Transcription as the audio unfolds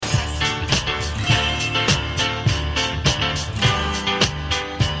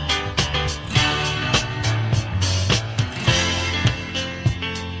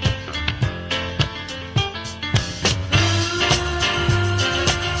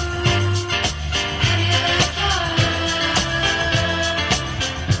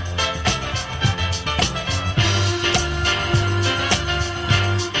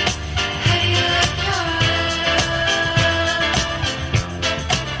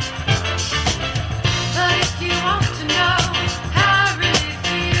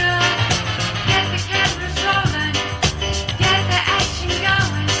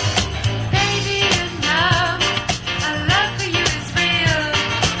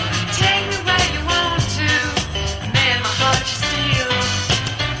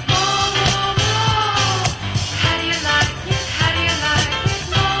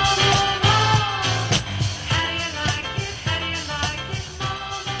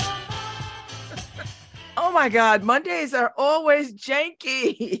Oh my God, Mondays are always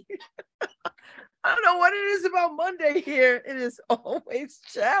janky. I don't know what it is about Monday here. It is always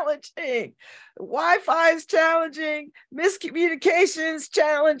challenging. Wi-Fi is challenging. Miscommunications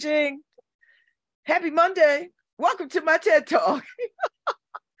challenging. Happy Monday. Welcome to my TED Talk.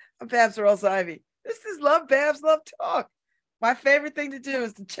 I'm Babz Rawls-Ivy. This is LoveBabz, LoveTalk. My favorite thing to do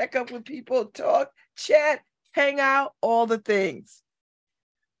is to check up with people, talk, chat, hang out, all the things.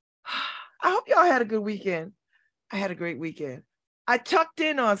 I hope y'all had a good weekend. I had a great weekend. I tucked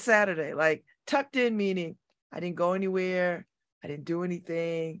in on Saturday, like tucked in meaning I didn't go anywhere. I didn't do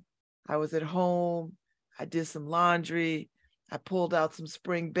anything. I was at home. I did some laundry. I pulled out some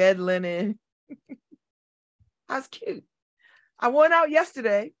spring bed linen. I was cute. I went out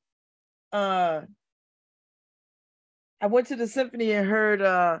yesterday. I went to the symphony and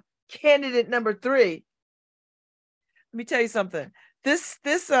heard candidate number 3. Let me tell you something. This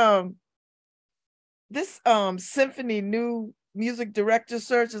symphony new music director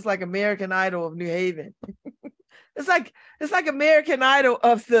search is like American Idol of New Haven. it's like American Idol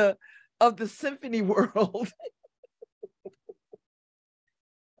of the symphony world.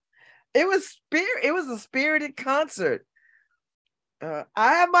 It was a spirited concert. I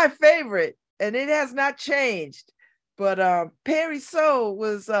have my favorite, and it has not changed. But Perry So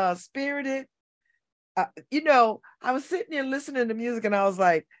was spirited. I was sitting there listening to music, and I was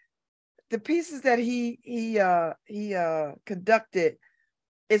like, the pieces that he conducted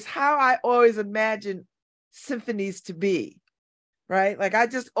is how I always imagined symphonies to be, right? Like I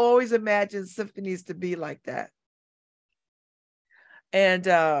just always imagined symphonies to be like that. And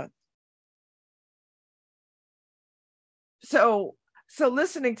so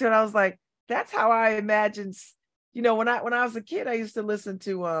listening to it, I was like, that's how I imagined. When I was a kid, I used to listen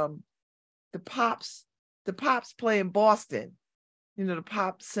to the Pops play in Boston. The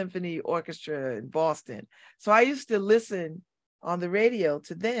Pop Symphony Orchestra in Boston. So I used to listen on the radio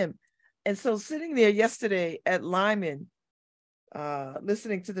to them. And so sitting there yesterday at Lyman,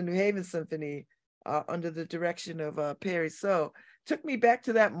 listening to the New Haven Symphony under the direction of Perry So, took me back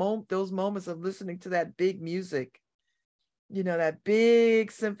to those moments of listening to that big music, that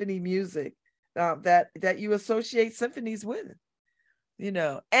big symphony music that you associate symphonies with,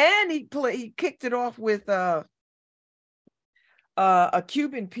 and he kicked it off with a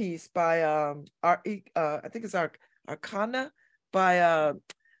Cuban piece by I think it's Arcana by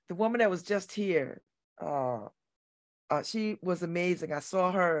the woman that was just here. She was amazing. I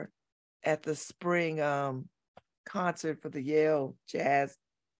saw her at the spring concert for the Yale Jazz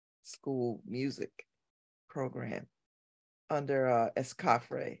School music program under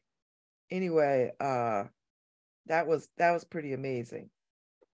Escafre. Anyway, that was pretty amazing.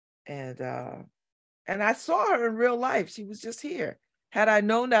 And I saw her in real life. She was just here. Had I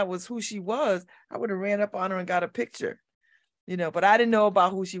known that was who she was, I would have ran up on her and got a picture, but I didn't know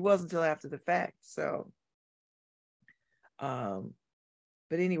about who she was until after the fact. So, but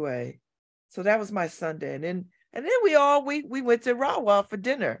anyway, so that was my Sunday. And then we went to Rawwell for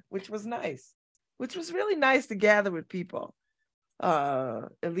dinner, which was nice, which was really nice to gather with people.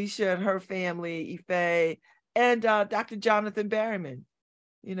 Alicia and her family, Ife, and Dr. Jonathan Berryman,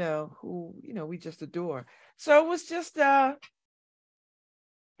 who, we just adore. So it was just, it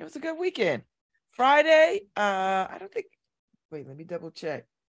was a good weekend. Friday, let me double check.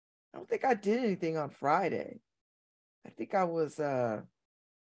 I don't think I did anything on Friday. I think I was, let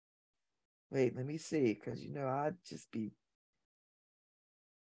me see, because, I'd just be,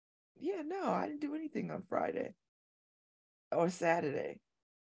 I didn't do anything on Friday or Saturday.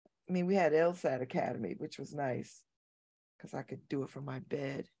 I mean, we had LSAT Academy, which was nice, because I could do it from my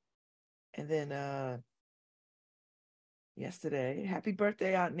bed. And then yesterday, happy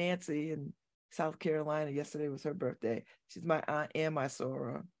birthday, Aunt Nancy in South Carolina. Yesterday was her birthday. She's my aunt and my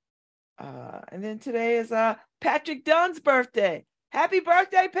soror. And then today is Patrick Dunn's birthday. Happy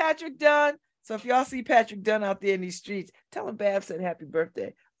birthday, Patrick Dunn. So if y'all see Patrick Dunn out there in these streets, tell him Babz said happy birthday.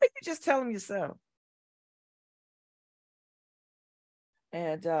 Or you just tell him yourself.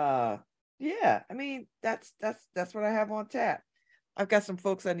 And yeah, I mean, that's what I have on tap. I've got some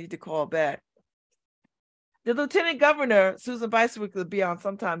folks I need to call back. The Lieutenant Governor, Susan Bicewick, will be on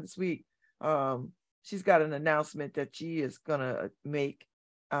sometime this week. She's got an announcement that she is gonna make.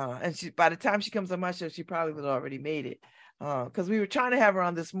 And by the time she comes on my show, she probably would have already made it. Because we were trying to have her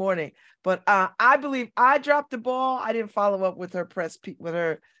on this morning, but I believe I dropped the ball. I didn't follow up with her with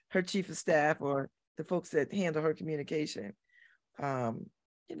her chief of staff or the folks that handle her communication.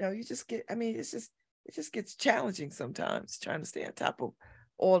 You just get, I mean, it just gets challenging sometimes trying to stay on top of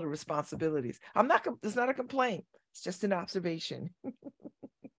all the responsibilities. It's not a complaint. It's just an observation.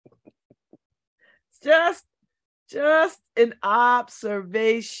 It's just an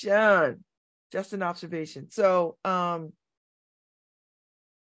observation. Just an observation. So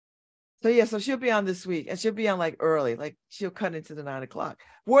yeah, so she'll be on this week, and she'll be on like early, like she'll cut into the 9 o'clock.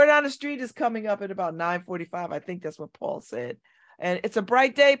 Word on the Street is coming up at about 9:45. I think that's what Paul said. And it's a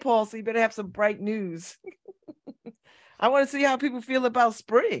bright day, Paul, so you better have some bright news. I want to see how people feel about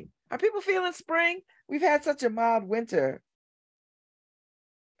spring. Are people feeling spring? We've had such a mild winter.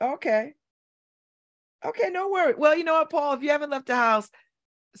 Okay. Okay, no worry. Well, you know what, Paul, if you haven't left the house,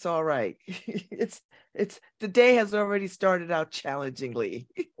 it's all right. it's the day has already started out challengingly.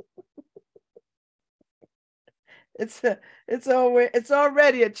 It's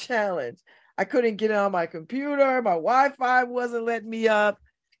already a challenge. I couldn't get on my computer. My Wi-Fi wasn't letting me up.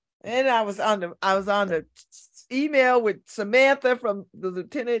 And I was on the email with Samantha from the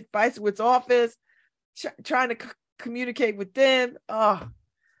Lieutenant Bicewitz's office, trying to communicate with them. My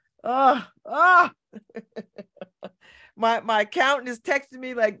accountant is texting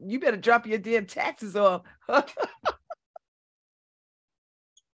me like, you better drop your damn taxes off. So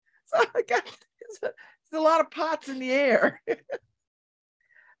I got there's a lot of pots in the air.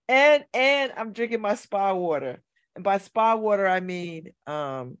 and I'm drinking my spa water. And by spa water, I mean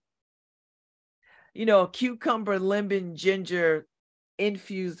cucumber, lemon, ginger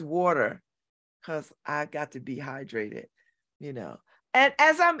infused water, because I got to be hydrated, And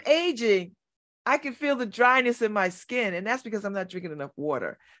as I'm aging, I can feel the dryness in my skin, and that's because I'm not drinking enough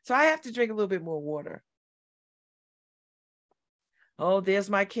water. So I have to drink a little bit more water. Oh, there's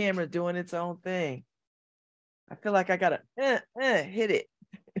my camera doing its own thing. I feel like I gotta hit it.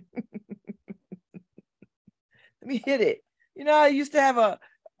 Let me hit it. I used to have one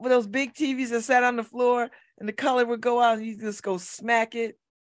of those big TVs that sat on the floor and the color would go out and you just go smack it.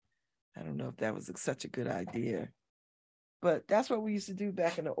 I don't know if that was such a good idea, but that's what we used to do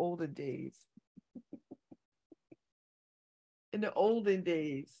back in the olden days. In the olden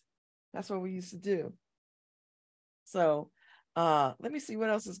days, that's what we used to do. So let me see what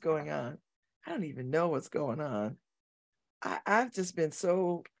else is going on. I don't even know what's going on. I've just been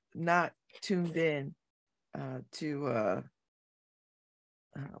so not tuned in to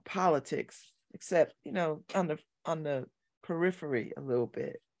politics, except on the periphery a little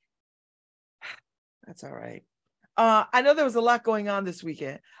bit. That's all right. I know there was a lot going on this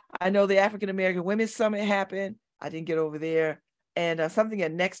weekend. I know the African American Women's Summit happened. I didn't get over there, and something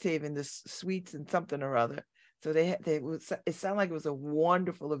at Next Haven, the Sweets and something or other. So it sounded like it was a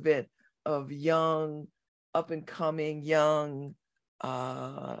wonderful event of young, up and coming young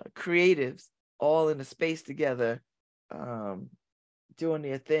creatives all in a space together, doing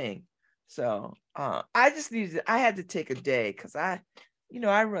their thing. So I had to take a day because I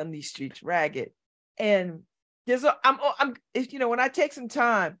run these streets ragged, and when I take some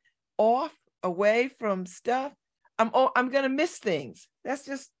time off away from stuff, I'm gonna miss things. That's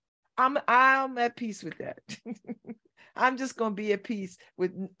just I'm at peace with that. I'm just gonna be at peace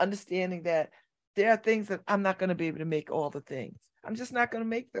with understanding that there are things that I'm not gonna be able to make all the things. I'm just not gonna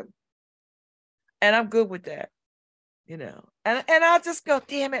make them, and I'm good with that. And I'll just go,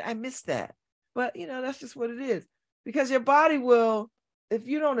 damn it, I missed that. But that's just what it is, because your body will, if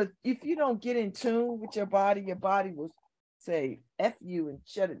you don't get in tune with your body will say F you and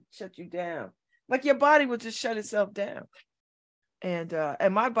shut you down. Like your body will just shut itself down. And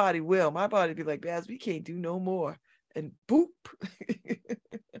my body be like, Babz, we can't do no more. And boop.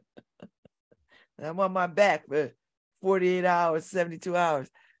 I'm on my back for 48 hours, 72 hours.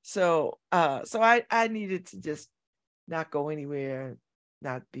 So I needed to just not go anywhere,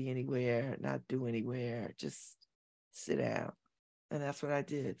 not be anywhere, not do anywhere, just sit down. And that's what I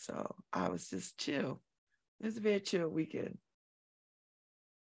did. So I was just chill. It was a very chill weekend.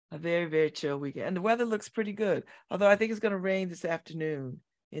 A very, very chill weekend. And the weather looks pretty good. Although I think it's going to rain this afternoon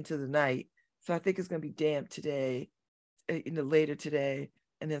into the night. So I think it's going to be damp today, later today,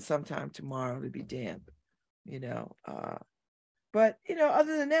 and then sometime tomorrow to be damp, But,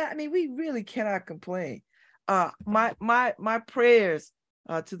 other than that, I mean, we really cannot complain. My prayers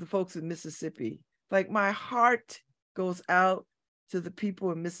to the folks in Mississippi. Like, my heart goes out to the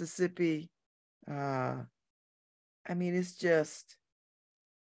people in Mississippi. I mean, it's just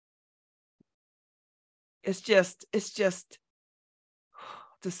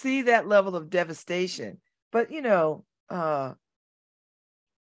to see that level of devastation. But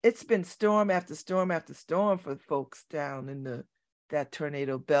it's been storm after storm after storm for folks down in that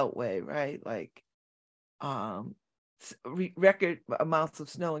tornado beltway, right? Like record amounts of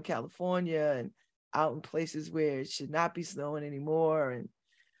snow in California and out in places where it should not be snowing anymore. And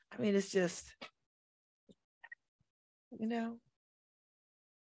I mean, it's just,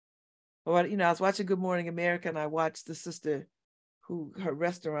 Or, I was watching Good Morning America, and I watched the sister who her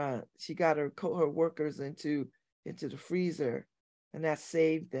restaurant, she got her workers into the freezer, and that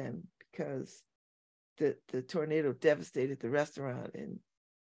saved them because the tornado devastated the restaurant, and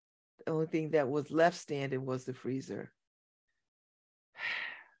the only thing that was left standing was the freezer.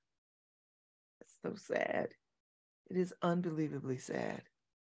 It's so sad. It is unbelievably sad.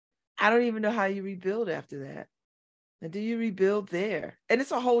 I don't even know how you rebuild after that. And do you rebuild there? And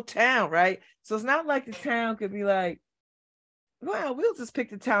it's a whole town, right? So it's not like the town could be like, well, we'll just pick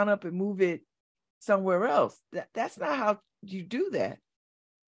the town up and move it somewhere else. That's not how you do that.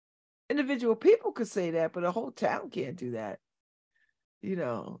 Individual people could say that, but a whole town can't do that.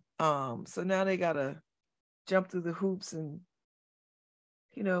 So now they gotta jump through the hoops and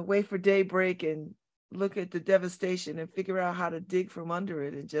wait for daybreak and look at the devastation and figure out how to dig from under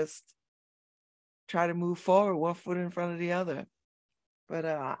it and just try to move forward, one foot in front of the other. But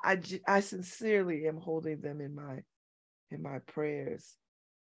I sincerely am holding them in my prayers,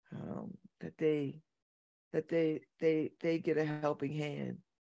 that they get a helping hand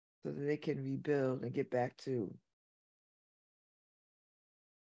so that they can rebuild and get back to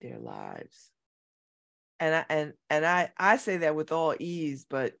their lives. And I say that with all ease,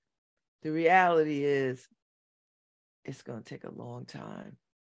 but the reality is it's going to take a long time.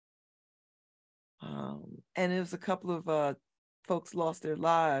 And it was a couple of folks lost their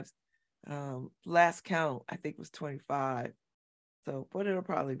lives. Last count, I think, was 25. So, but it'll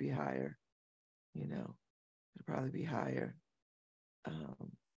probably be higher. It'll probably be higher.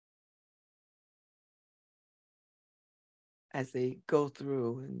 As they go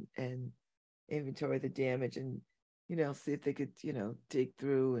through and inventory the damage and, see if they could, dig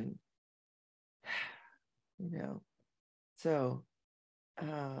through and, so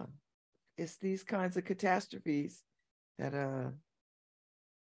it's these kinds of catastrophes that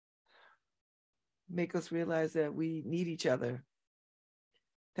make us realize that we need each other,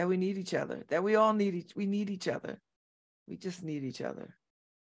 that we all need we need each other. We just need each other.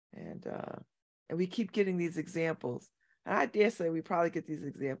 And we keep getting these examples. And I dare say we probably get these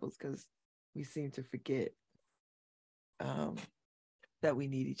examples because we seem to forget that we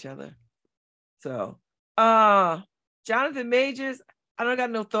need each other. So, Jonathan Majors, I don't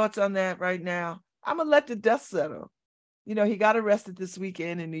got no thoughts on that right now. I'm going to let the dust settle. He got arrested this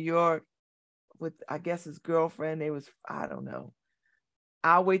weekend in New York with, I guess, his girlfriend. I don't know.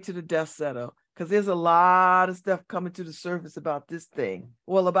 I'll wait till the dust settle because there's a lot of stuff coming to the surface about this thing.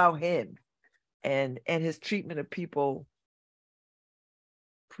 Well, about him and his treatment of people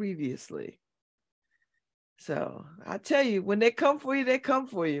previously. So I tell you, when they come for you, they come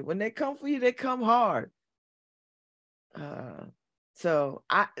for you. When they come for you, they come hard. So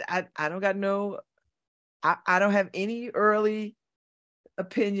I don't got I don't have any early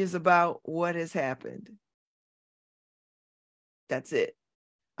opinions about what has happened. That's it.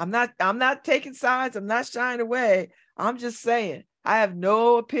 I'm not taking sides. I'm not shying away. I'm just saying I have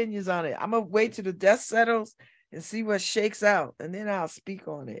no opinions on it. I'm gonna wait till the dust settles and see what shakes out, and then I'll speak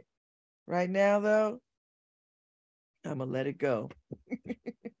on it. Right now, though, I'm gonna let it go.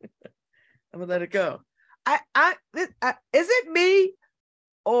 I'm gonna let it go. Is it me,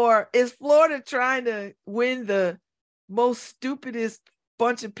 or is Florida trying to win the most stupidest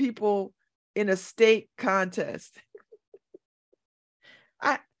bunch of people in a state contest?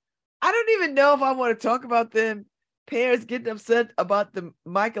 I don't even know if I want to talk about them parents getting upset about the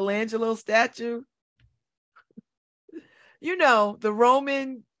Michelangelo statue. The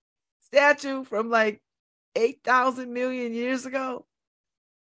Roman statue from like 8,000 million years ago.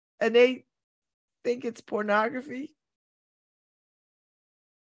 And they think it's pornography.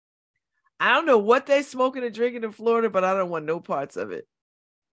 I don't know what they smoking and drinking in Florida, but I don't want no parts of it.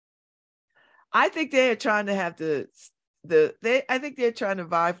 I think they're trying to have I think they're trying to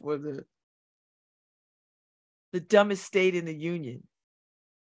vie for the dumbest state in the union.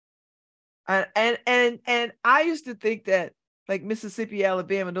 And I used to think that like Mississippi,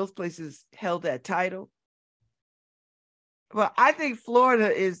 Alabama, those places held that title. Well, I think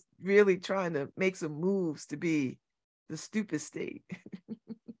Florida is really trying to make some moves to be the stupid state.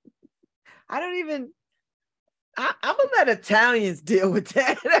 I'm gonna let Italians deal with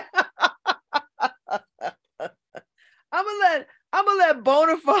that. I'm gonna let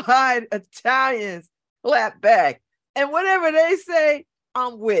bona fide Italians clap back, and whatever they say,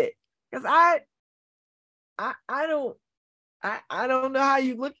 I'm with. Because I don't know how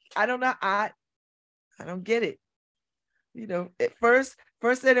you look. I don't know. I don't get it. At first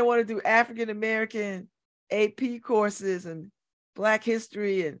they didn't want to do African American AP courses and Black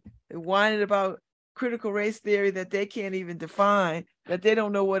history and whining about critical race theory that they can't even define, that they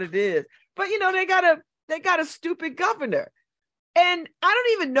don't know what it is. But they got a stupid governor. And I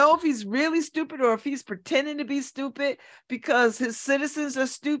don't even know if he's really stupid or if he's pretending to be stupid because his citizens are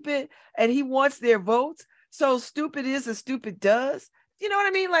stupid and he wants their votes. So stupid is as stupid does. You know what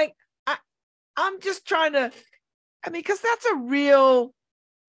I mean? Like, I'm just trying to, because that's a real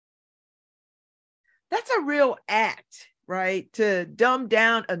act, right? To dumb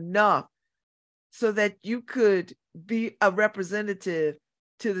down enough so that you could be a representative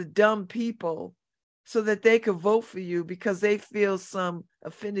to the dumb people so that they could vote for you because they feel some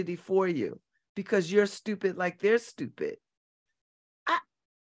affinity for you because you're stupid like they're stupid.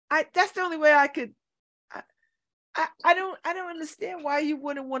 I that's the only way I could. I don't understand why you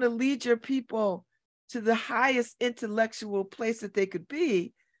wouldn't want to lead your people to the highest intellectual place that they could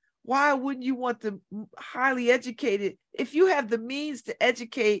be. Why wouldn't you want them highly educated? If you have the means to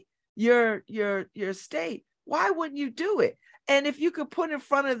educate your state, why wouldn't you do it? And if you could put in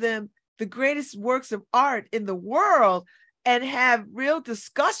front of them the greatest works of art in the world and have real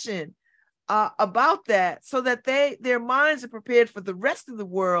discussion about that so that their minds are prepared for the rest of the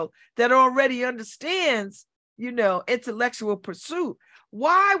world that already understands, intellectual pursuit.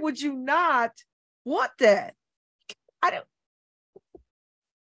 Why would you not want that? I don't.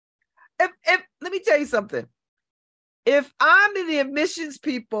 If let me tell you something. If I'm in the admissions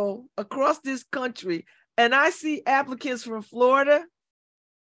people across this country and I see applicants from Florida,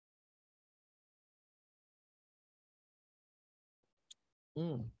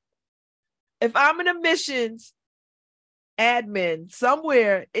 if I'm an admissions admin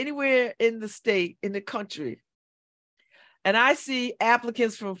somewhere, anywhere in the state, in the country, and I see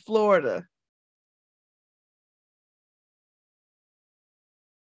applicants from Florida,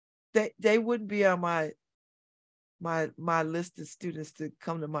 they wouldn't be on my list of students to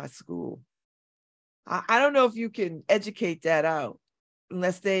come to my school. I don't know if you can educate that out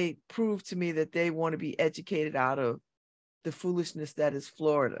unless they prove to me that they want to be educated out of the foolishness that is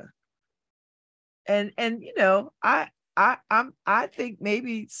Florida. And I think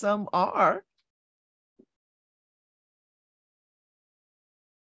maybe some are,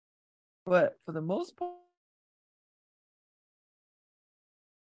 but for the most part,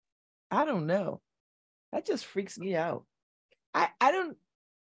 I don't know. That just freaks me out. I don't.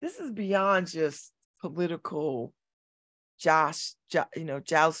 This is beyond just political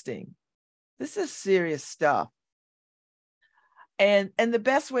jousting. This is serious stuff. And the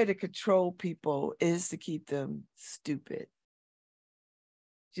best way to control people is to keep them stupid.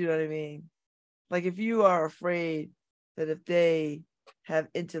 Do you know what I mean? Like if you are afraid that if they have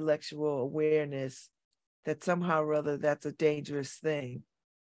intellectual awareness, that somehow or other that's a dangerous thing.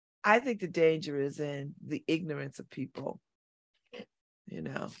 I think the danger is in the ignorance of people,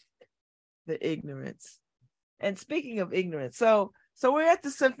 the ignorance. And speaking of ignorance, so we're at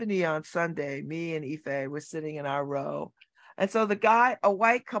the symphony on Sunday, me and Ife, we're sitting in our row. And so a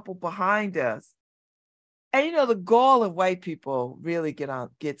white couple behind us, and the gall of white people really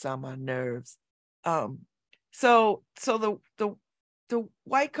gets on my nerves. So the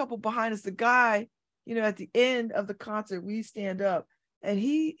white couple behind us, the guy, at the end of the concert, we stand up and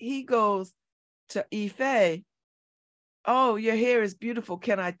he goes to Ife, "Oh, your hair is beautiful.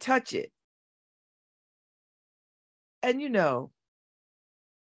 Can I touch it?" And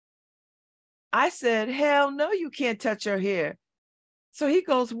I said, "Hell no, you can't touch her hair." So he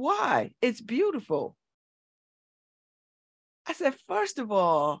goes, "Why? It's beautiful." I said, "First of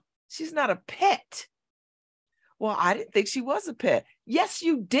all, she's not a pet." "Well, I didn't think she was a pet." "Yes,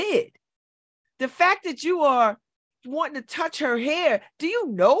 you did. The fact that you are wanting to touch her hair, do you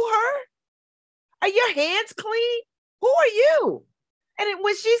know her? Are your hands clean? Who are you?" And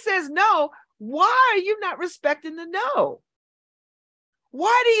when she says no, why are you not respecting the no?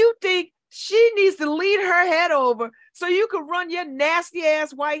 Why do you think she needs to lead her head over so you can run your nasty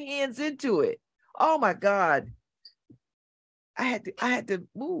ass white hands into it? Oh my God. I had to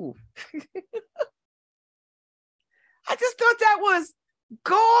move. I just thought that was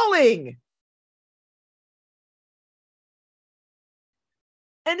galling.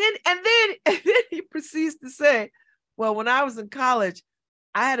 And then he proceeds to say, "Well, when I was in college,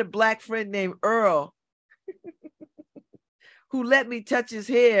 I had a black friend named Earl who let me touch his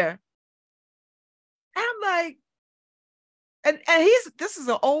hair." And I'm like, and this is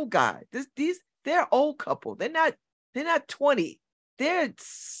an old guy. They're old couple. They're not 20. They're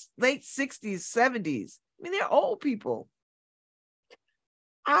late 60s, 70s. I mean, they're old people.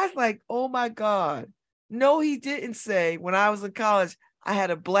 I was like, oh my God. No, he didn't say when I was in college, I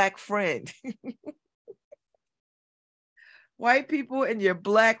had a black friend. white people and your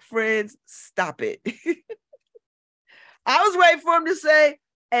black friends, stop it. I was waiting for him to say,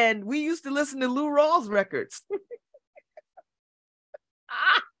 and we used to listen to Lou Rawls records.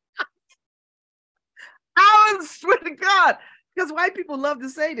 I was, swear to God, because white people love to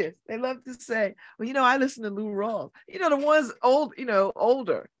say this. They love to say, well, I listen to Lou Rawls. The ones old,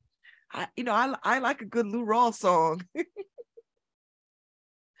 older. I like a good Lou Rawls song.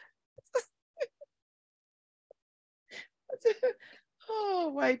 Oh,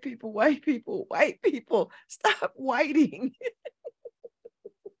 white people, stop whiting.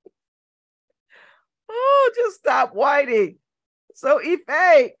 Oh, just stop whiting. So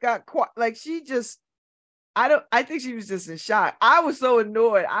Ife got like I think she was just in shock. I was so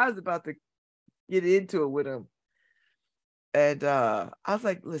annoyed. I was about to get into it with him. And I was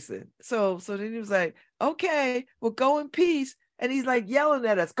like, listen. So then he was like, okay, well, go in peace. And he's like yelling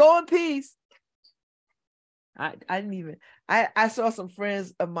at us, go in peace. I didn't even, I saw some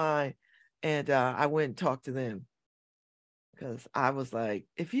friends of mine and I went and talked to them because I was like,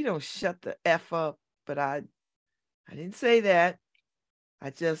 if you don't shut the F up, but I didn't say that.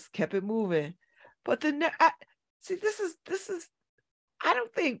 I just kept it moving. But this is, I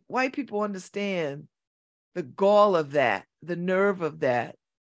don't think white people understand the gall of that, the nerve of that,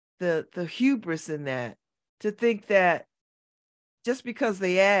 the hubris in that, to think that just because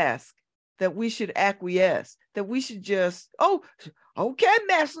they ask, that we should acquiesce, that we should just, oh, okay,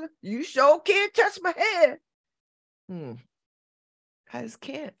 master, you sure can't touch my hair. I just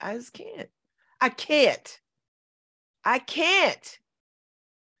can't. I can't.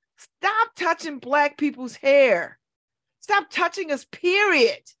 Stop touching Black people's hair. Stop touching us,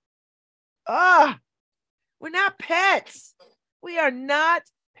 period. We're not pets. We are not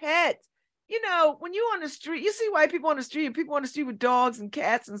pets. When you're on the street, you see white people on the street and people on the street with dogs and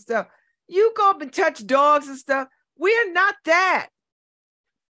cats and stuff. You go up and touch dogs and stuff. We're not that.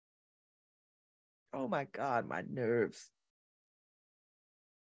 Oh my God, my nerves.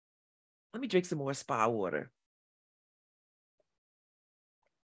 Let me drink some more spa water.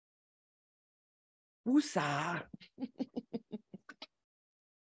 Woosah.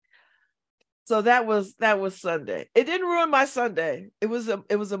 So that was Sunday. It didn't ruin my Sunday. It was a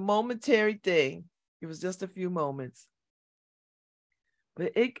momentary thing. It was just a few moments.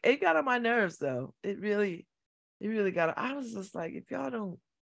 But it got on my nerves though. It really got. I was just like, if y'all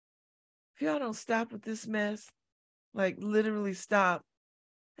don't stop with this mess, like literally stop.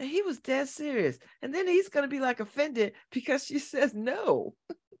 And he was dead serious. And then he's gonna be like offended because she says no.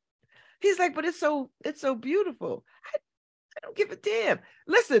 He's like, but it's so beautiful. I don't give a damn.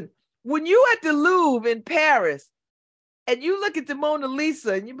 Listen, when you at the Louvre in Paris and you look at the Mona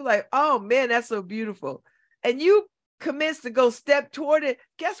Lisa and you be like, oh man, that's so beautiful. And you commence to go step toward it,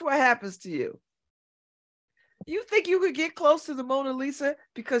 guess what happens to you? You think you could get close to the Mona Lisa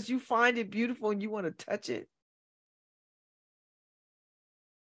because you find it beautiful and you want to touch it?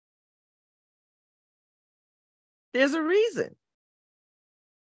 There's a reason.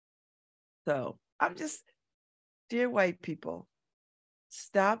 So I'm just, dear white people,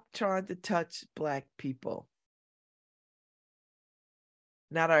 stop trying to touch Black people.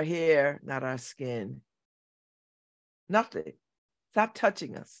 Not our hair, not our skin. Nothing. Stop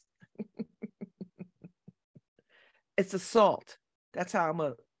touching us. It's assault. That's how I'm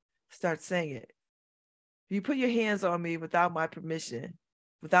going to start saying it. If you put your hands on me without my permission,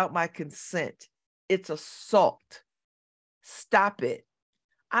 without my consent, it's assault. Stop it.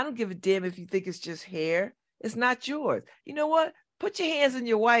 I don't give a damn if you think it's just hair. It's not yours. You know what? Put your hands in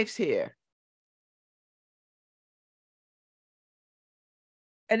your wife's hair.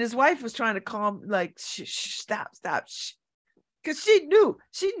 And his wife was trying to calm, like, stop. Because she knew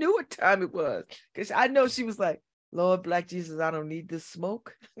what time it was. Because I know she was like, Lord, Black Jesus, I don't need this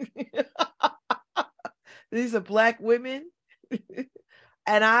smoke. These are Black women.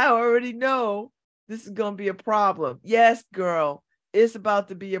 And I already know this is going to be a problem. Yes, girl, it's about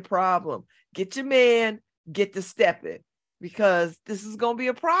to be a problem. Get your man, get to stepping, because this is going to be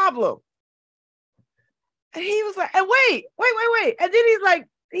a problem. And he was like, and wait. And then he's like,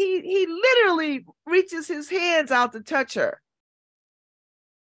 he literally reaches his hands out to touch her.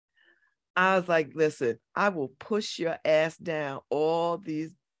 I was like, listen, I will push your ass down all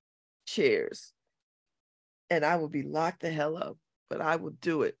these chairs and I will be locked the hell up, but I will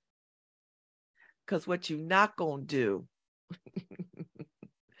do it. Because what you're not going to do,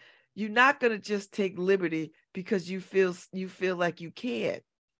 you're not going to just take liberty because you feel like you can't.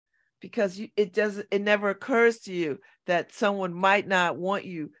 Because it never occurs to you that someone might not want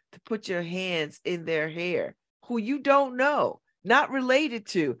you to put your hands in their hair, who you don't know, not related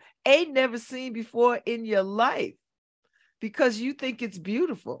to, ain't never seen before in your life. because you think it's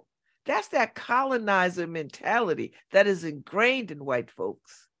beautiful. That's that colonizer mentality that is ingrained in white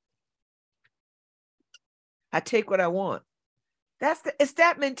folks. I take what I want. It's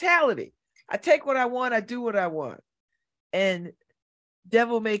that mentality. I take what I want, I do what I want. And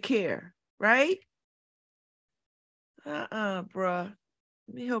devil may care, right? Bruh.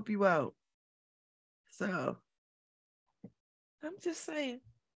 Let me help you out. So I'm just saying.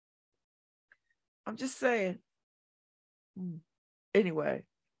 Anyway,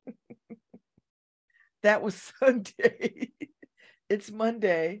 that was Sunday. It's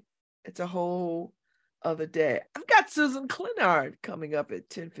Monday. It's a whole other day. I've got Susan Clinard coming up at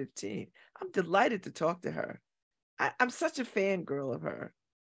 10:15. I'm delighted to talk to her. I'm such a fangirl of her.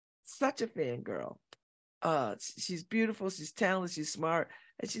 Such a fangirl. She's beautiful, she's talented, she's smart,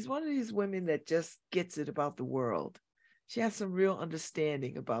 and she's one of these women that just gets it about the world. She has some real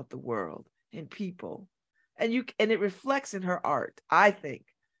understanding about the world and people, and it reflects in her art. I think.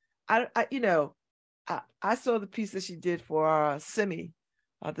 I saw the piece that she did for Simi,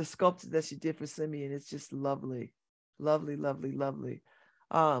 the sculpture that she did for Simi, and it's just lovely, lovely, lovely, lovely.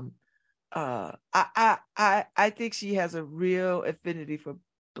 I think she has a real affinity for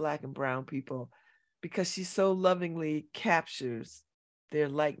Black and brown people because she so lovingly captures their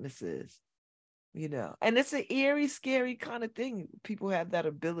likenesses, and it's an eerie, scary kind of thing. People have that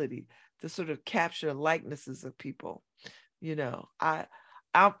ability to sort of capture likenesses of people.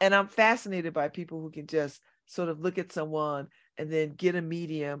 I'm fascinated by people who can just sort of look at someone and then get a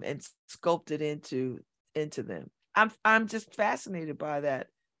medium and sculpt it into them. I'm just fascinated by that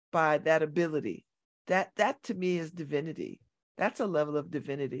ability. That to me is divinity. That's a level of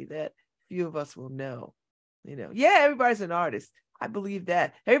divinity that few of us will know. Yeah, everybody's an artist. I believe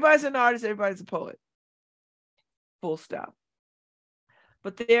that. Everybody's an artist, everybody's a poet. Full stop.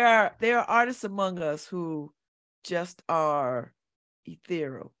 But there are artists among us who just are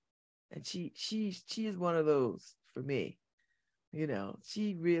ethereal. And she is one of those for me.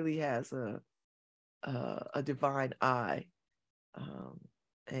 She really has a divine eye.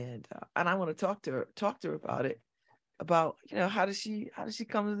 And I want to talk to her about it, about how does she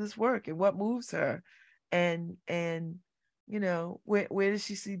come to this work and what moves her, and where does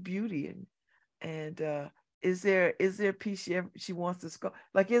she see beauty, and is there a piece she wants to sculpt?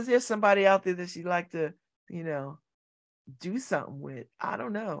 Like, is there somebody out there that she'd like to do something with? I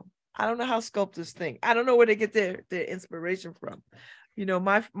don't know how sculptors think. I don't know where they get their inspiration from.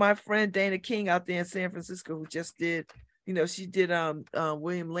 My friend Dana King out there in San Francisco, who just did, she did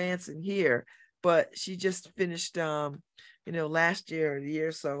William Lanson here, but she just finished last year or the year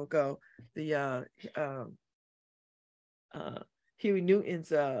or so ago, the Huey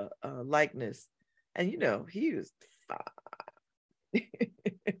Newton's likeness. And he was fine.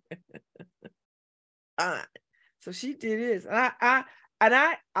 Fine. So she did his. And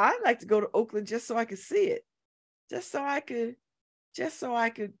I like to go to Oakland just so I could see it. Just so I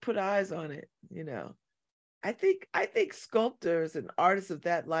could put eyes on it, I think sculptors and artists of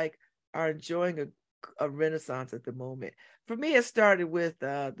that are enjoying a renaissance at the moment. For me, it started with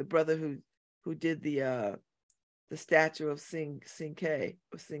the brother who did the statue of Sing Pei,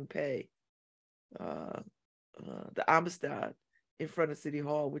 the Amistad in front of City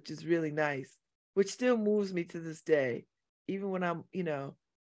Hall, which is really nice, which still moves me to this day, even when I'm,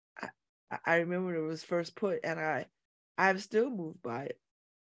 I remember when it was first put, and I'm still moved by it,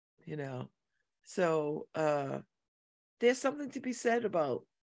 So there's something to be said about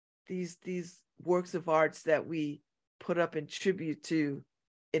these works of arts that we put up in tribute to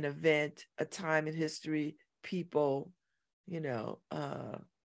an event, a time in history, people.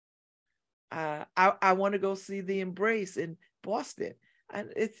 I want to go see the Embrace in Boston.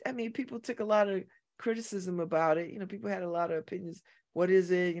 And people took a lot of criticism about it. People had a lot of opinions. What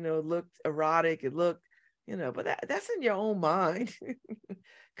is it? It looked erotic. It looked, but that's in your own mind.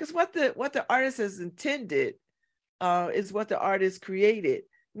 Because what the artist has intended is what the artist created.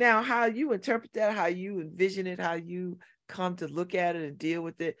 Now, how you interpret that, how you envision it, how you come to look at it and deal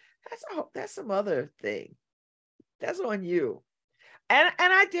with it, that's some other thing. That's on you. And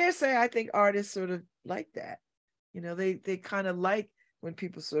I dare say, I think artists sort of like that. They kind of like when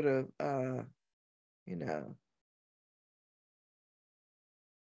people sort of, uh-oh.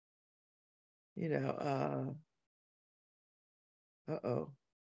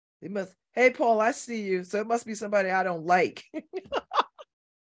 It must, hey, Paul, I see you. So it must be somebody I don't like.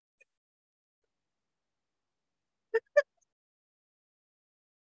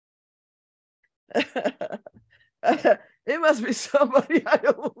 It must be somebody I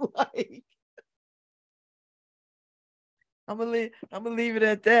don't like. I'm gonna leave it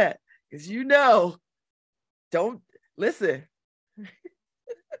at that, because don't Listen,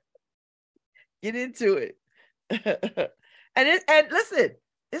 get into it. And listen,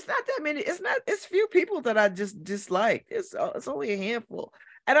 it's not that many. It's few people that I just dislike. It's only a handful.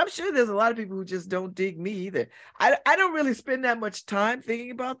 And I'm sure there's a lot of people who just don't dig me either. I don't really spend that much time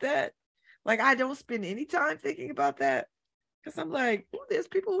thinking about that. Like, I don't spend any time thinking about that because I'm like, oh, there's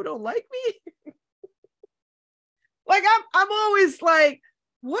people who don't like me. Like, I'm always like,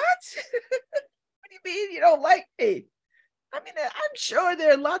 what? What do you mean you don't like me? I mean, I'm sure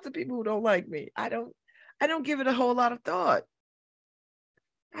there are lots of people who don't like me. I don't give it a whole lot of thought.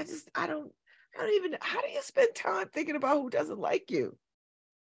 I don't even, how do you spend time thinking about who doesn't like you?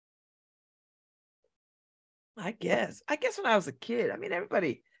 I guess when I was a kid, I mean, I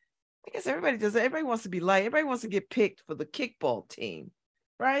guess everybody does it. Everybody wants to be liked. Everybody wants to get picked for the kickball team,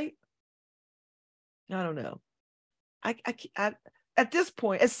 right? I don't know. I at this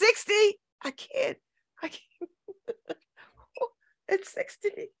point, at 60, I can't, at 60,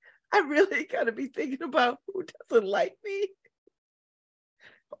 I really gotta be thinking about who doesn't like me.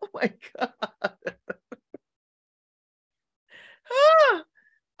 Oh my God. Ah,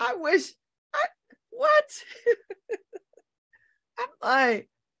 I wish I what? I'm like,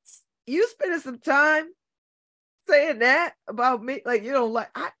 you spending some time saying that about me? Like, you don't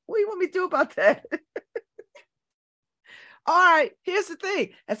like, what do you want me to do about that? All right, here's the thing.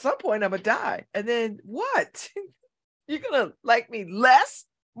 At some point, I'm gonna die. And then what? You're gonna like me less?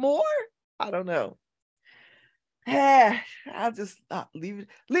 More? I don't know. I'll just leave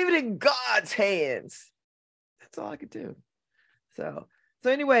it in God's hands. That's all I could do. So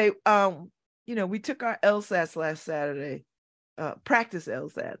anyway, we took our LSATs last Saturday, practice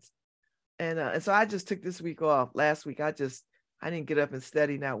LSATs. And so I just took this week off. Last week, I didn't get up and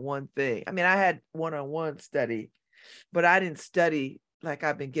study not one thing. I mean, I had one-on-one study, but I didn't study like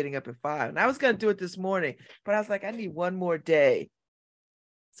I've been getting up at 5. And I was going to do it this morning, but I was like, I need one more day.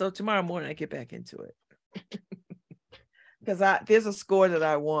 So tomorrow morning, I get back into it. Because there's a score that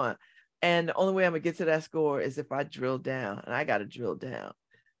I want. And the only way I'm going to get to that score is if I drill down. And I got to drill down.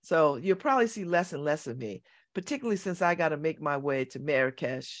 So you'll probably see less and less of me, particularly since I got to make my way to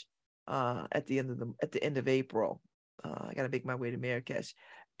Marrakesh at the end of April. I got to make my way to Marrakesh.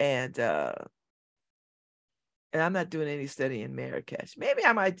 And I'm not doing any study in Marrakesh. Maybe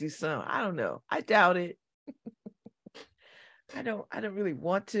I might do some. I don't know. I doubt it. I don't really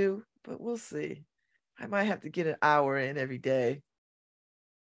want to, but we'll see. I might have to get an hour in every day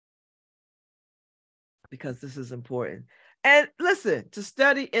because this is important. And listen, to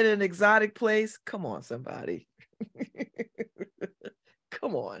study in an exotic place, come on, somebody.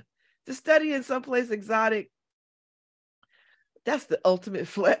 Come on. To study in someplace exotic, that's the ultimate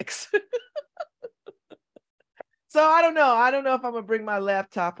flex. So I don't know. I don't know if I'm gonna bring my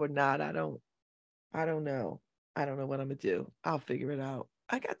laptop or not. I don't know. I don't know what I'm gonna do. I'll figure it out.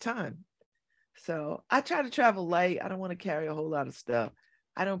 I got time. So I try to travel light. I don't want to carry a whole lot of stuff.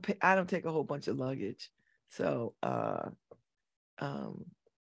 I don't take a whole bunch of luggage. So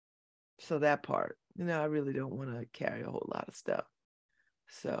so that part, I really don't want to carry a whole lot of stuff.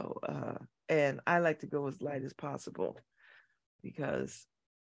 So and I like to go as light as possible because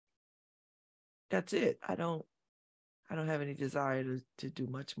that's it. I don't have any desire to do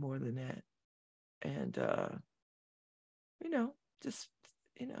much more than that. And just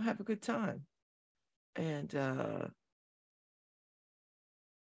have a good time. And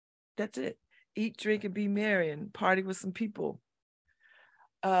that's it. Eat, drink, and be merry and party with some people.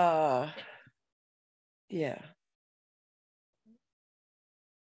 Yeah.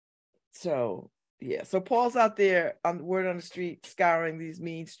 So yeah. So Paul's out there on the word on the street, scouring these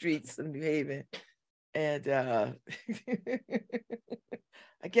mean streets in New Haven. And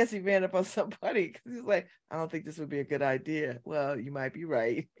I guess he ran up on somebody because he's like, I don't think this would be a good idea. Well, you might be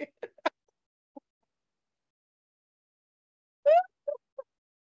right.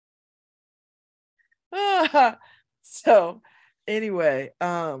 So anyway,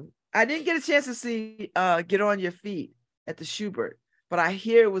 I didn't get a chance to see Get On Your Feet at the Schubert, but I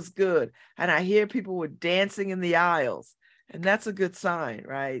hear it was good. And I hear people were dancing in the aisles. And that's a good sign,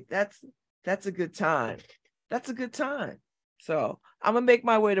 right? That's a good time. That's a good time. So I'm gonna make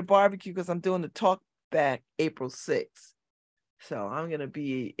my way to barbecue because I'm doing the talk back April 6th. So I'm gonna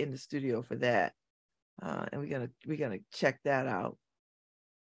be in the studio for that. And we're gonna check that out.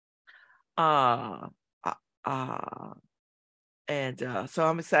 Uh, and so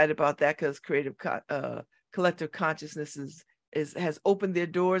I'm excited about that because collective consciousness has opened their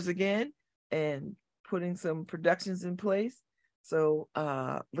doors again and putting some productions in place. So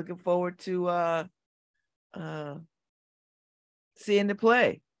looking forward to seeing the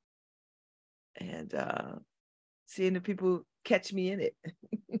play. And seeing if people catch me in it.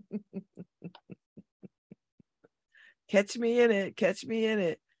 Catch me in it. Catch me in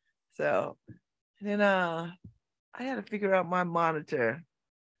it. So then I had to figure out my monitor.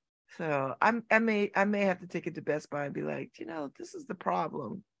 So I may have to take it to Best Buy and be like, this is the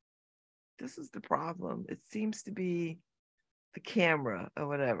problem. This is the problem. It seems to be the camera or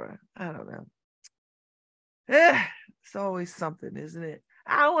whatever. I don't know. It's always something, isn't it?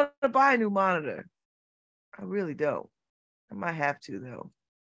 I don't want to buy a new monitor. I really don't. I might have to, though.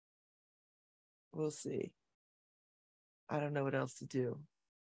 We'll see. I don't know what else to do.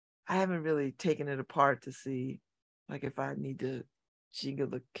 I haven't really taken it apart to see, like, if I need to jiggle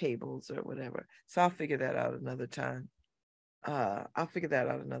the cables or whatever. So I'll figure that out another time. Let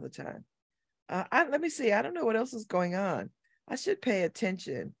me see. I don't know what else is going on. I should pay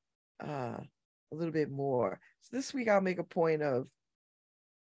attention a little bit more. So this week I'll make a point of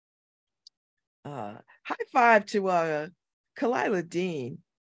high five to Kalila Dean.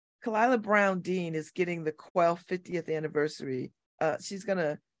 Kalila Brown Dean is getting the Quell 50th anniversary. She's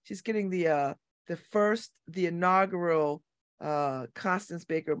getting the inaugural Constance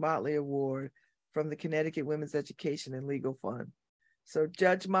Baker Motley Award from the Connecticut Women's Education and Legal Fund. So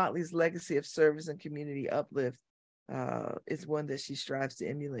Judge Motley's legacy of service and community uplift is one that she strives to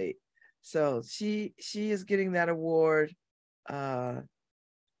emulate. So she is getting that award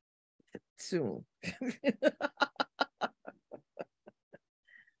soon.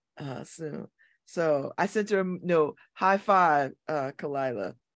 Soon. So I sent her high five,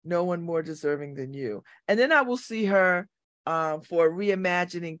 Kalila. No one more deserving than you. And then I will see her for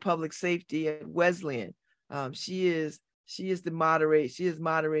reimagining public safety at Wesleyan. She is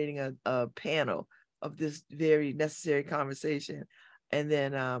moderating a panel of this very necessary conversation. And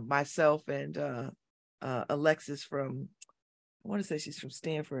then myself and Alexis from, I want to say she's from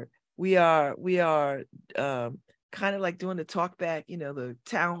Stanford. We are kind of like doing the talk back, the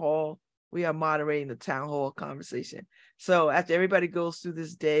town hall. We are moderating the town hall conversation. So after everybody goes through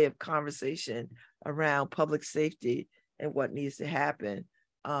this day of conversation around public safety and what needs to happen,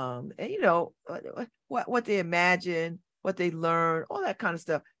 and what they imagine, what they learn, all that kind of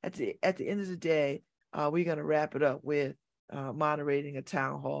stuff. At the end of the day, we're going to wrap it up with moderating a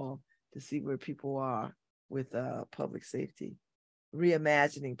town hall to see where people are with public safety,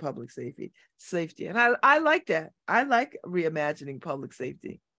 reimagining public safety. And I like that. I like reimagining public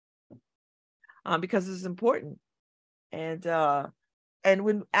safety because it's important. And I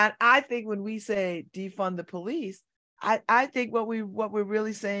think when we say defund the police, I think what we're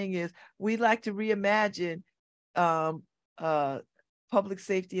really saying is we like to reimagine public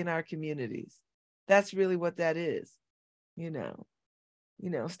safety in our communities. That's really what that is.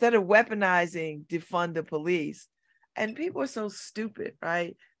 Instead of weaponizing defund the police, and people are so stupid,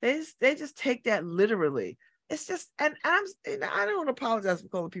 right? They just take that literally. It's just, and I don't apologize for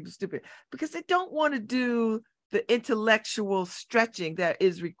calling people stupid because they don't want to do the intellectual stretching that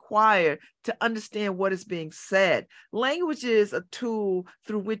is required to understand what is being said. Language is a tool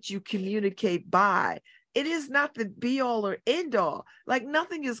through which you communicate by. It is not the be all or end all. Like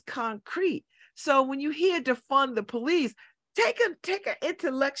nothing is concrete. So when you hear defund the police, take an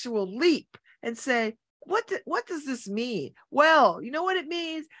intellectual leap and say, what does this mean? Well, you know what it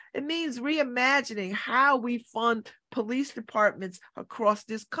means? It means reimagining how we fund police departments across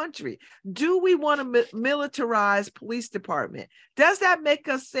this country. Do we want to militarize police department? Does that make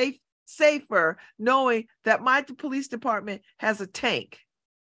us safer knowing that my police department has a tank?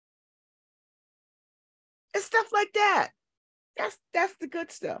 And stuff like that. That's the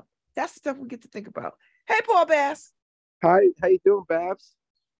good stuff. That's the stuff we get to think about. Hey, Paul Bass. Hi, how you doing, Babz?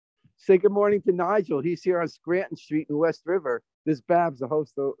 Say good morning to Nigel. He's here on Scranton Street in West River. This is Babz, the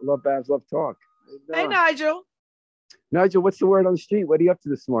host of LoveBabz, LoveTalk. Hey, Nigel. Nigel, what's the word on the street? What are you up to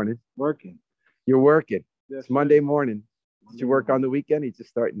this morning? Working. You're working. Yes, it's Monday morning. Did you work on the weekend? You're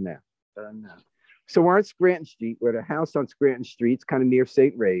just starting now. Now. So we're on Scranton Street. We're at a house on Scranton Street. It's kind of near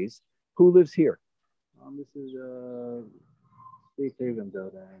St. Ray's. Who lives here? This is Safe Haven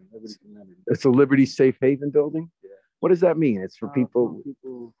building. Liberty Community. It's a Liberty Safe Haven building? Yeah. What does that mean? It's for people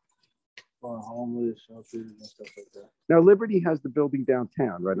who are homeless, shelters, and stuff like that. Now, Liberty has the building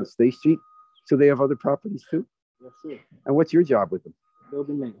downtown, right on State Street. So they have other properties too? Yes, sir. And what's your job with them?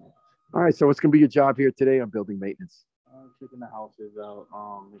 Building maintenance. All right. So what's going to be your job here today on building maintenance? Checking the houses out,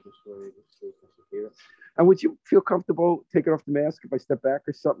 making sure it's safe and secure. And would you feel comfortable taking off the mask if I step back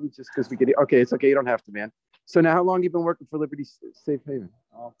or something? Just because we get it. Okay, it's okay. You don't have to, man. So now how long have you been working for Liberty Safe Haven?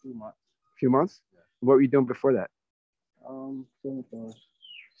 A few months. A few months? Yeah. What were you doing before that? Selling cars.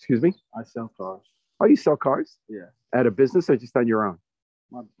 Excuse me? I sell cars. Oh, you sell cars? Yeah. At a business or just on your own?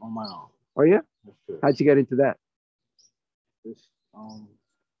 On my own. Oh, yeah? That's true. How'd you get into that? Just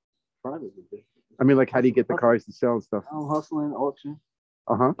private. I mean, like, how do you get the cars to sell and stuff? I'm hustling auction.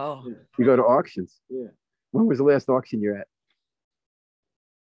 Uh-huh. Oh, Yeah. You go to auctions. Yeah. When was the last auction you're at?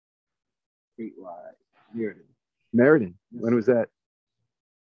 Streetwise. Meriden. Meriden. Yes. When was that?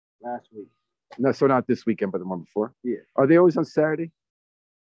 Last week. No, so not this weekend, but the one before. Yeah. Are they always on Saturday?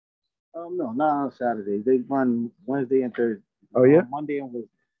 No, not on Saturday. They run Wednesday and Thursday. Oh, yeah? Monday and Wednesday.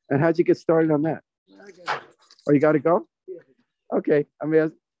 And how'd you get started on that? Oh, you got to go? Yeah. Okay. I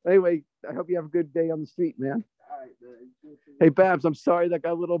mean, anyway, I hope you have a good day on the street, man. All right, man. Hey, Babz, I'm sorry that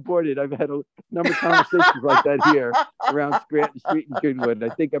got a little aborted. I've had a number of conversations like that here around Scranton Street and Goodwood. I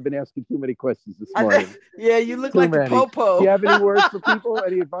think I've been asking too many questions this morning. Yeah, you look Too like many. the popo. Do you have any words for people?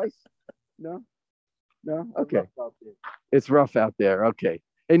 Any advice? No? No? Okay. It's rough out there. Okay.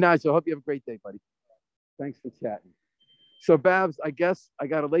 Hey, Nigel, hope you have a great day, buddy. Thanks for chatting. So, Babz, I guess I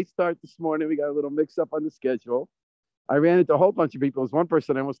got a late start this morning. We got a little mix up on the schedule. I ran into a whole bunch of people. There was one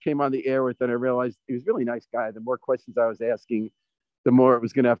person I almost came on the air with, and I realized he was a really nice guy. The more questions I was asking, the more it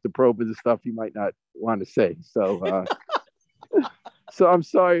was going to have to probe into stuff he might not want to say. So, so I'm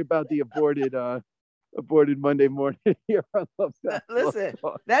sorry about the aborted Monday morning here on LoveTalk. Listen,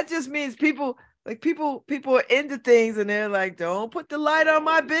 that just means people are into things and they're like, don't put the light on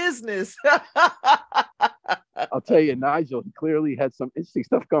my business. I'll tell you, Nigel, he clearly had some interesting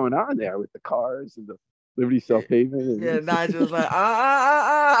stuff going on there with the cars and the Liberty Self Haven. Yeah, Nigel's like,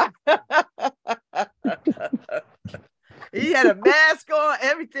 He had a mask on,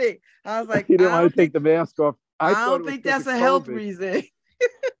 everything. I was like, he didn't want to take the mask off. I don't think that's a health reason.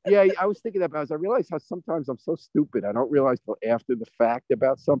 Yeah, I was thinking that, but I realized how sometimes I'm so stupid. I don't realize till after the fact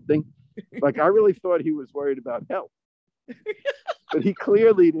about something. Like, I really thought he was worried about health. But he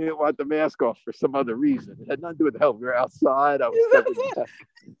clearly didn't want the mask off for some other reason. It had nothing to do with health. We were outside. I was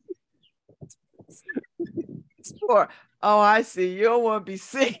Sure. Oh, I see. You don't want to be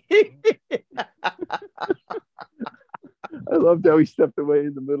seen. I loved how he stepped away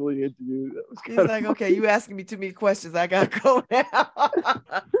in the middle of the interview. He's like, okay, you asking me too many questions. I gotta go now.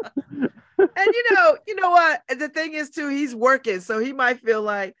 And you know what? The thing is too, he's working, so he might feel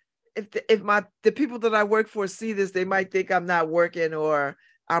like if the people that I work for see this, they might think I'm not working or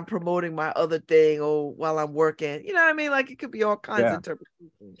I'm promoting my other thing or while I'm working. You know what I mean? Like, it could be all kinds of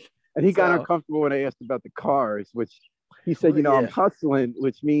interpretations. And he got uncomfortable when I asked about the cars, which he said, I'm hustling,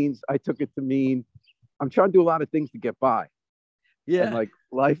 which means I took it to mean I'm trying to do a lot of things to get by. Yeah. And like,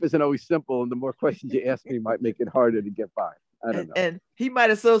 life isn't always simple. And the more questions you ask me might make it harder to get by. I don't know. And he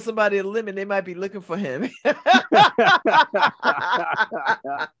might have sold somebody a lemon. They might be looking for him.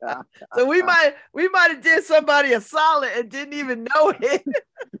 So we might have did somebody a solid and didn't even know it.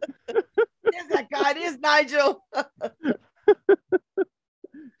 There's that guy. There's Nigel.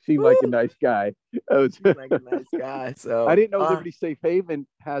 Seemed like a nice guy. Seemed like a nice guy. So I didn't know Liberty Safe Haven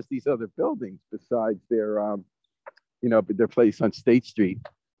has these other buildings besides their their place on State Street.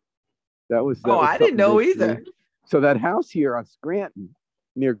 That was I didn't know either. So that house here on Scranton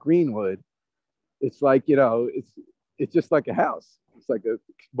near Greenwood, it's like, it's just like a house. It's like a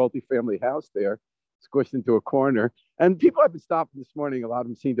multifamily house there, squished into a corner. And people have been stopping this morning. A lot of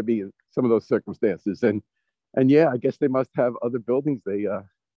them seem to be in some of those circumstances. And yeah, I guess they must have other buildings they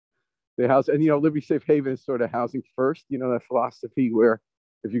house. And, Liberty Safe Haven is sort of housing first, that philosophy where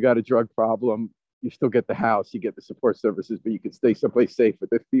if you got a drug problem, you still get the house, you get the support services, but you can stay someplace safe.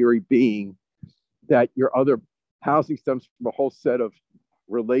 But the theory being that your other housing stems from a whole set of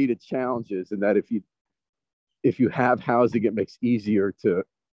related challenges, and that if you have housing, it makes easier to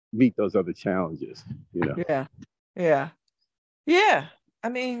meet those other challenges. Yeah. I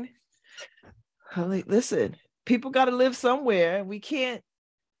mean, listen, people got to live somewhere. We can't,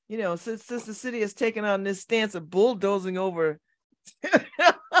 since the city has taken on this stance of bulldozing over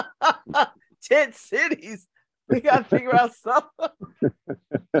 10 cities, we got to figure out something.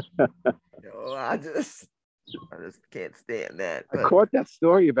 I just can't stand that. But I caught that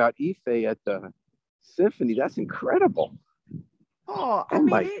story about Ife at the symphony. That's incredible. Oh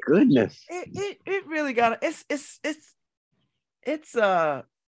my goodness! It really got it's that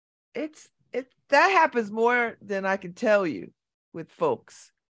happens more than I can tell you with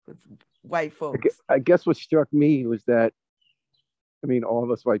white folks. I guess what struck me was that, all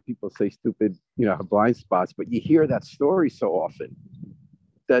of us white people say stupid, have blind spots, but you hear that story so often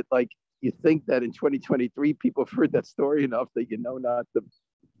that, like, you think that in 2023, people have heard that story enough that not to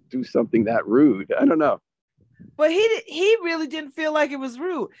do something that rude. I don't know. But he really didn't feel like it was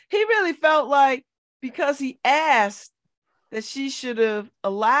rude. He really felt like because he asked that she should have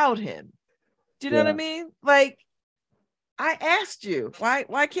allowed him. Do you know what I mean? Like, I asked you.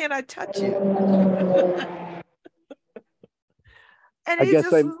 Why can't I touch you? And I he guess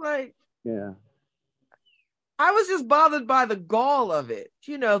just was like, yeah. I was just bothered by the gall of it,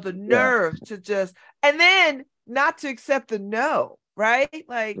 the Yeah. nerve to just, and then not to accept the no, right?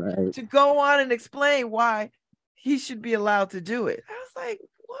 Like Right. to go on and explain why he should be allowed to do it. I was like,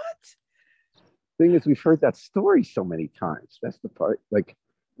 what? Thing is, we've heard that story so many times. That's the part. Like,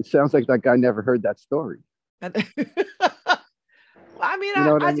 it sounds like that guy never heard that story. I mean, You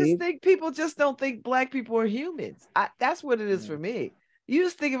know what I just mean? think people just don't think Black people are humans. That's what it is for me. You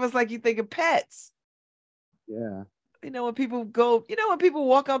just think of us like you think of pets. Yeah. When people go, when people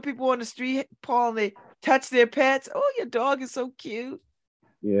walk on people on the street, Paul, and they touch their pets. Oh, your dog is so cute.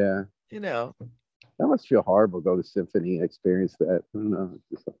 Yeah. That must feel horrible to go to symphony and experience that. I don't know. It's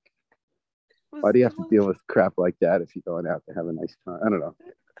just like, why do you have to deal with crap like that if you're going out to have a nice time? I don't know.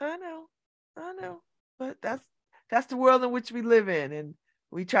 I know. But that's the world in which we live in. And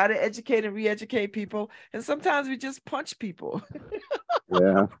we try to educate and re-educate people. And sometimes we just punch people.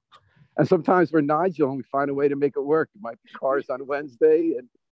 Yeah. And sometimes we're Nigel and we find a way to make it work. It might be cars on Wednesday and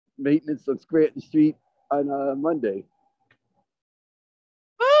maintenance on Scranton Street on Monday.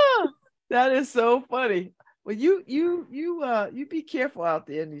 That is so funny. Well, you be careful out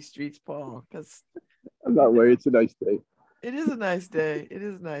there in these streets, Paul, because I'm not worried. It's a nice day. It is a nice day. It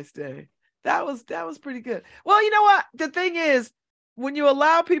is a nice day. That was pretty good. Well, you know what? The thing is, when you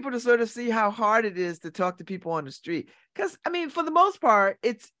allow people to sort of see how hard it is to talk to people on the street, because I mean, for the most part,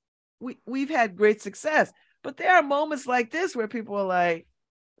 we've had great success, but there are moments like this where people are like,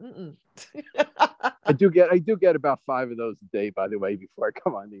 mm-mm. I do get about 5 of those a day, by the way, before I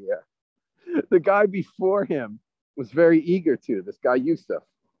come on the air. The guy before him was very eager to, this guy Yusuf.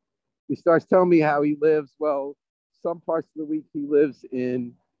 He starts telling me how he lives. Well, some parts of the week he lives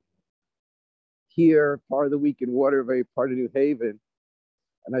in here, part of the week in Waterbury, part of New Haven.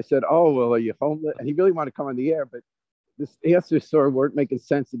 And I said, oh, well, are you homeless? And he really wanted to come on the air, but this answers sort of weren't making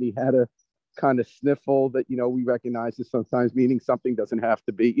sense. And he had a kind of sniffle that, we recognize as sometimes meaning something doesn't have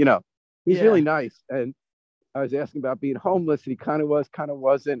to be, he's really nice. And I was asking about being homeless, and he kind of was, kind of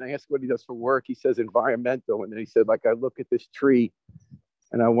wasn't. I asked what he does for work. He says environmental. And then he said, like, I look at this tree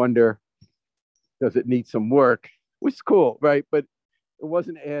and I wonder, does it need some work? Which is cool, right? But it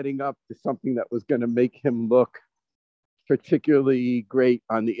wasn't adding up to something that was going to make him look particularly great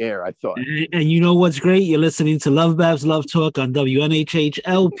on the air, I thought. And you know what's great? You're listening to LoveBabz Love Talk on WNHH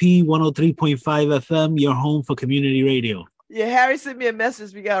LP 103.5 FM, your home for community radio. Yeah, Harry sent me a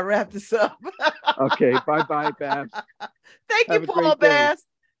message. We got to wrap this up. Okay, bye-bye, Babz. Thank you, Paul Babz.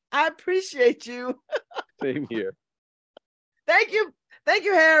 I appreciate you. Same here. Thank you,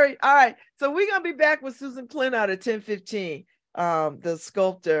 Harry. All right, so we're going to be back with Susan Klenout at 10:15, the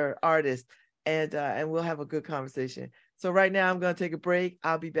sculptor, artist, and we'll have a good conversation. So right now, I'm going to take a break.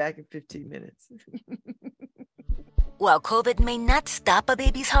 I'll be back in 15 minutes. While COVID may not stop a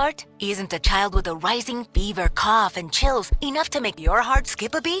baby's heart, isn't a child with a rising fever, cough, and chills enough to make your heart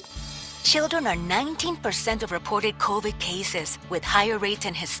skip a beat? Children are 19% of reported COVID cases, with higher rates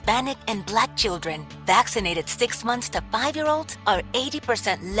in Hispanic and Black children. Vaccinated 6 months to 5-year-olds are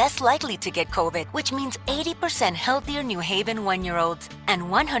 80% less likely to get COVID, which means 80% healthier New Haven 1-year-olds and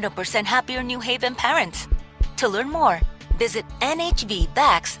 100% happier New Haven parents. To learn more, visit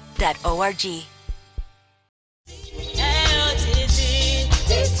nhvvax.org.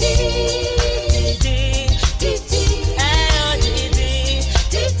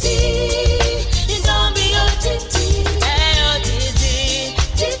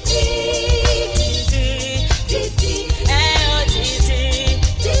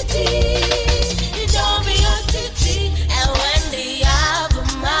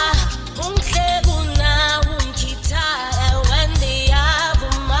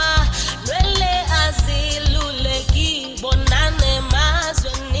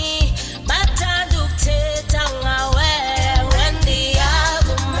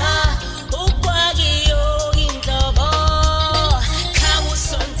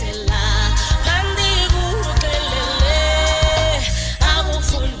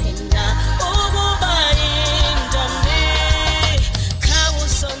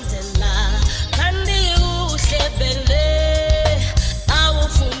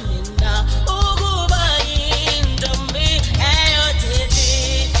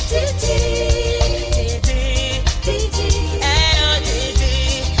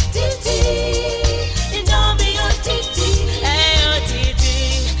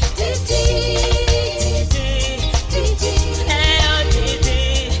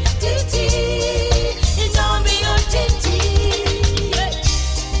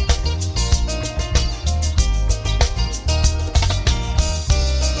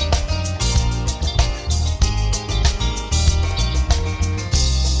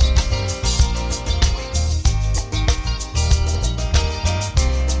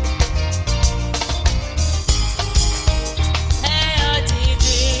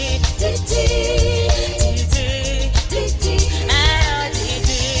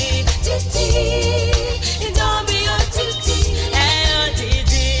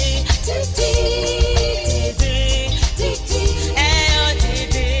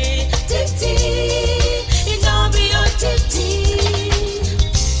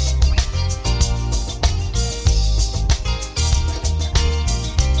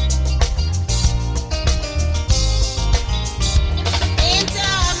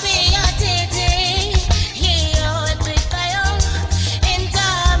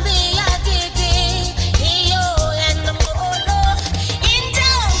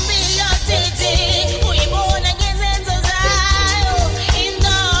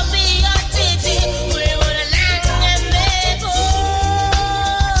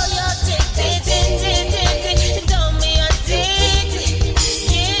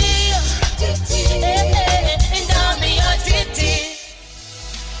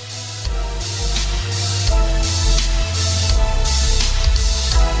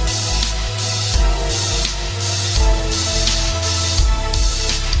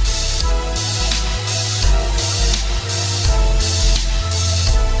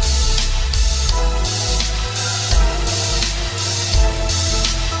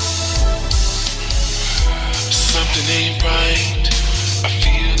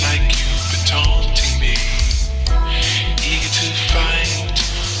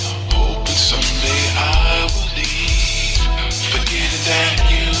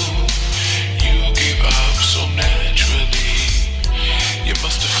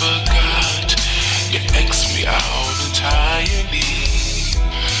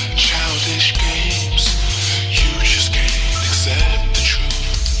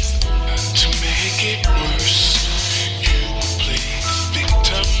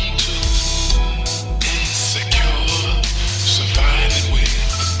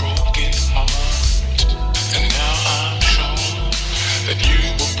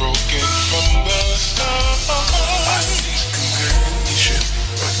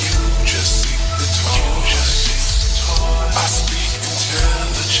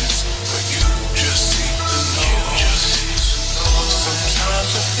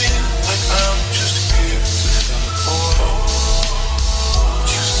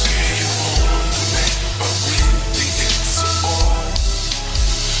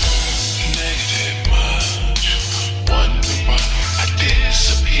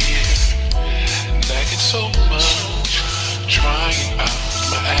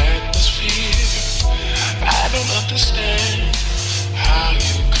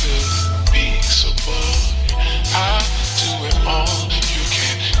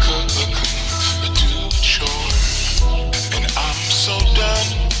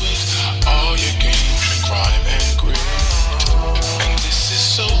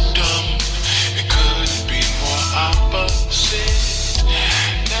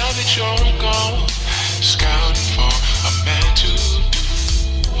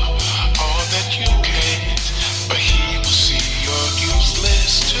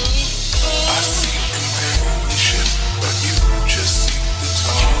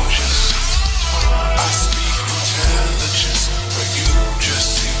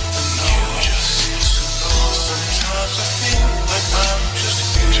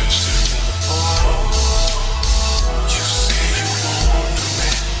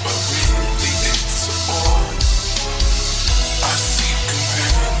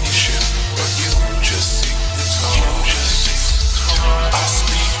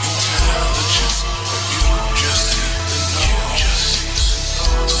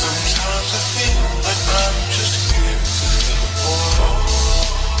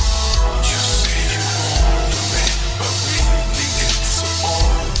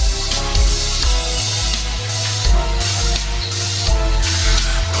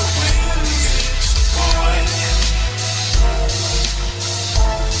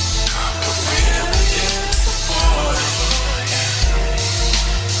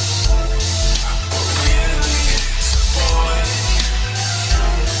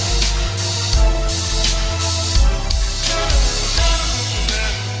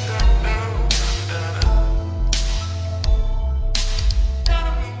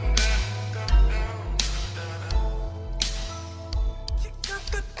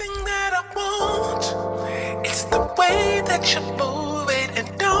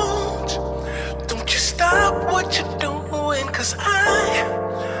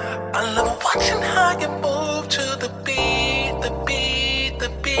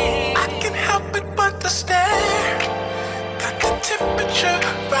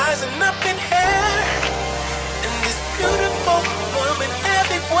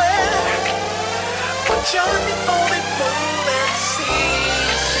 you're the only one that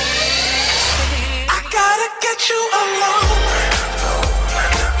sees. I gotta get you alone.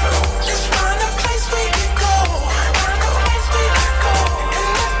 Just find a place we can go.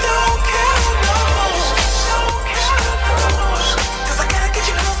 And I don't care no more. 'Cause I gotta get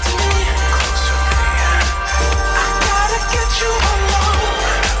you close to me. I gotta get you alone.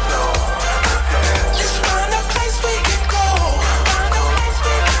 Just find a place we can go.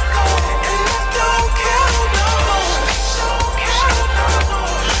 And I don't care no more.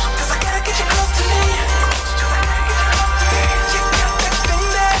 'Cause I gotta get you close to me. You got that thing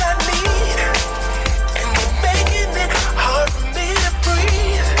that I need, and you're making it hard for me to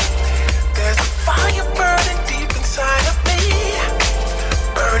breathe. There's a fire burning deep inside of me,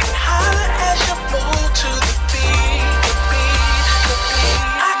 burning hotter as you move to the beat, the beat, the beat.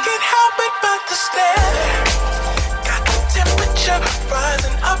 I can't help it but to stare. Got the temperature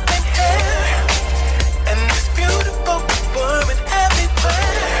rising up in here, and it's beautiful, warming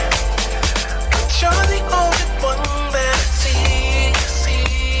everywhere. But you're the only one that I see,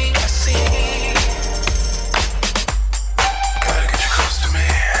 I see. Gotta get you close to me.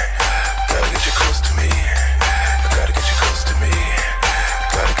 Gotta get you close to me. I gotta get you close to me.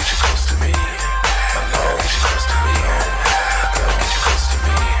 Gotta get you close to me. I gotta get you close to me. Gotta get you close to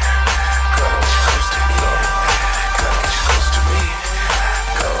me. Gotta get you close to me. Gotta get you close to me.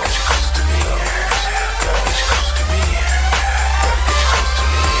 Gotta get you close to me. Gotta get you close to me. Gotta get you close to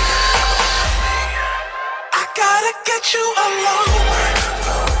me. I gotta get you alone.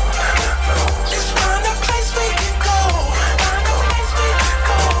 Just find a place we can go.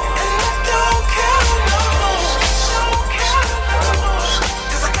 And I don't care no more.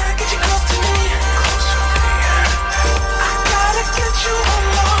 'Cause I gotta get you close to me. I gotta get you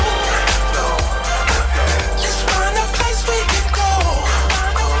alone. Just find a place we can go.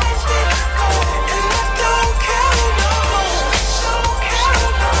 And I don't care no more.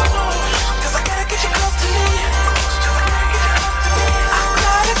 'Cause I gotta get you close to me. I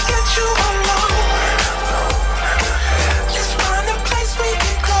gotta get you alone. Just find a place we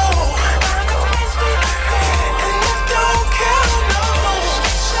can go. And I don't care no more.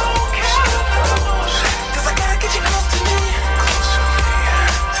 'Cause I gotta get you close to me.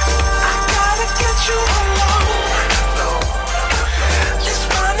 I gotta get you alone. Just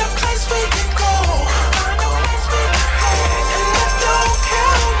find a place we can go. And I don't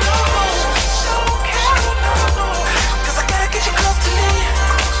care no more. 'Cause I gotta get you close to me.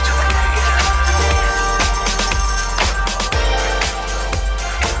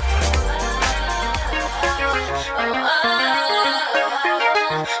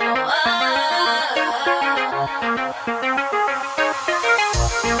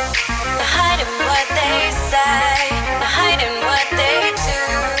 They're hiding what they say, they're hiding what they do,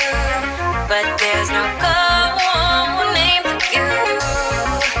 but there's no goal name for you.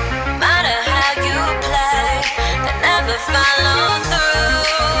 No matter how you play, they never follow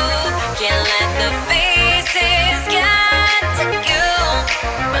through. Can't let the faces get to you.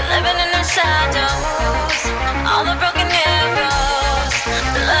 We're living in the shadows, all the broken arrows,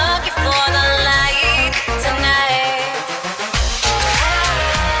 looking for the light tonight.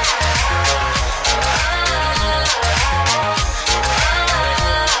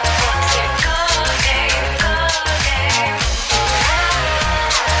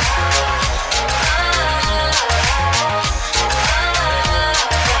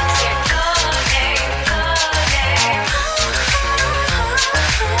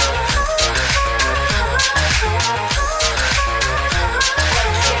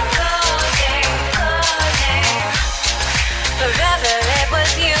 Forever it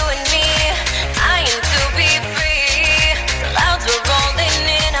was you and me, dying to be free. The clouds were rolling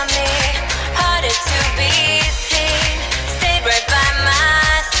in on me, harder to be seen. Stayed right by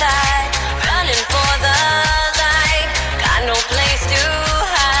my side, running for the light. Got no place to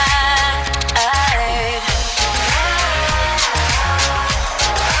hide.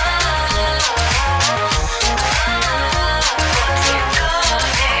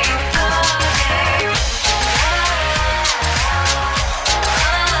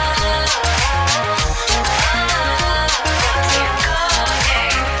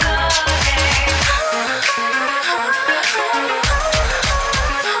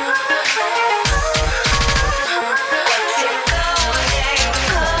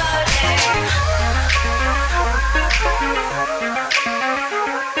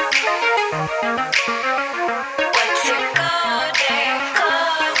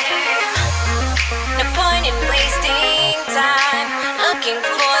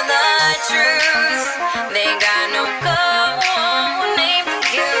 They got no goal name for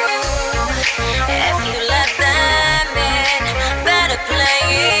you. If you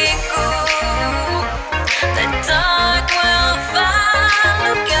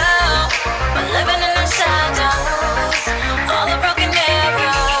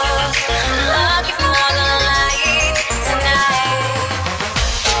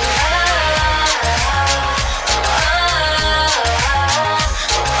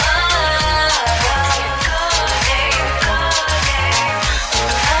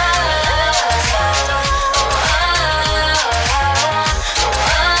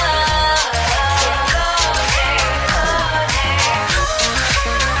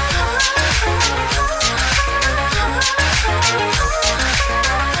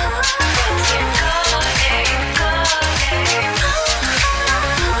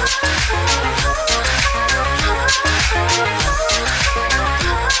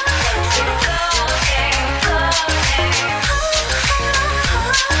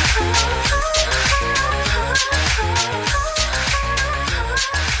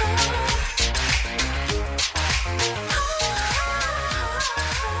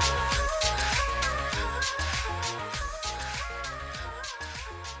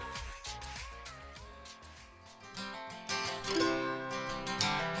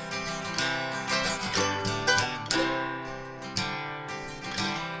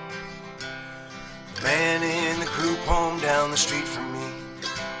Man in the group home down the street from me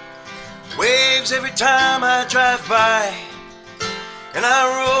waves every time I drive by, and I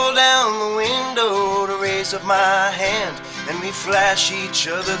roll down the window to raise up my hand, and we flash each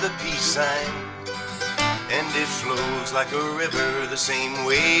other the peace sign. And it flows like a river the same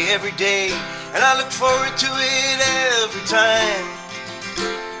way every day, and I look forward to it every time.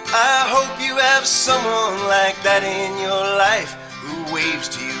 I hope you have someone like that in your life, who waves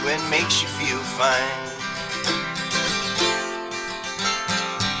to you and makes you feel fine.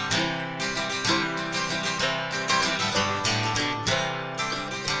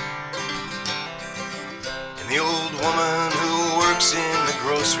 And the old woman who works in the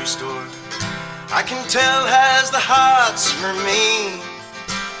grocery store, I can tell has the hots for me.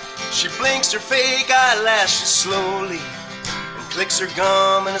 She blinks her fake eyelashes slowly and clicks her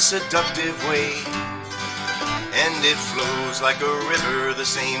gum in a seductive way. And it flows like a river the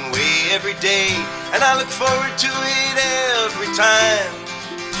same way every day, and I look forward to it every time.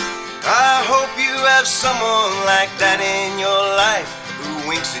 I hope you have someone like that in your life, who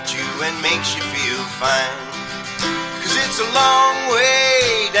winks at you and makes you feel fine. 'Cause it's a long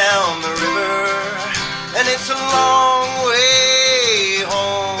way down the river, and it's a long way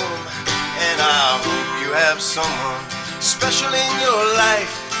home. And I hope you have someone special in your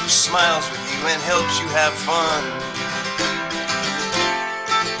life, who smiles with you and helps you have fun.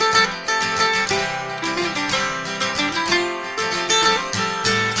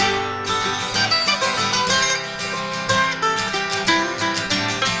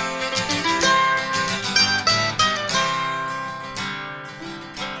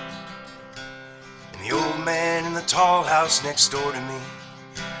 And the old man in the tall house next door to me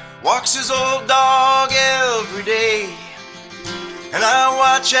walks his old dog every day, and I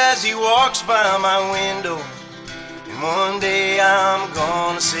watch as he walks by my window, and one day I'm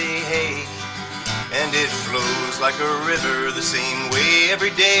gonna say hey. And it flows like a river the same way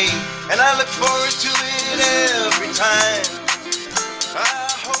every day, and I look forward to it every time. I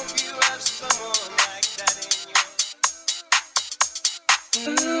hope you have someone like that in your...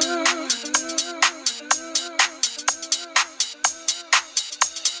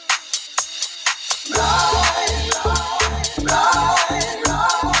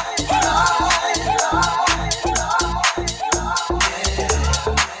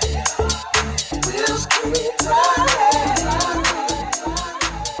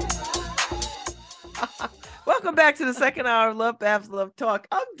 Welcome back to the second hour of LoveBabz Love Talk.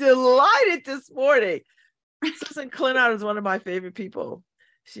 I'm delighted this morning. Susan Clinard is one of my favorite people.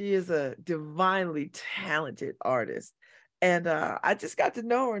 She is a divinely talented artist. And I just got to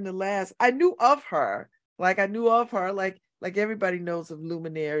know her in the last, I knew of her like everybody knows of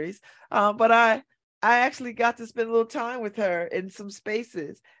luminaries. But I actually got to spend a little time with her in some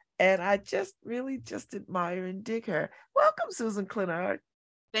spaces. And I just really just admire and dig her. Welcome, Susan Clinard.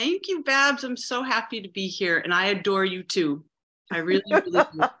 Thank you, Babz. I'm so happy to be here, and I adore you too. I really, really do.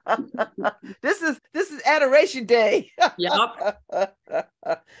 This is Adoration Day. Yep.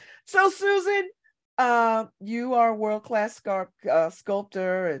 So, Susan, you are a world-class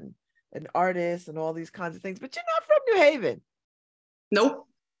sculptor and an artist and all these kinds of things, but you're not from New Haven. Nope.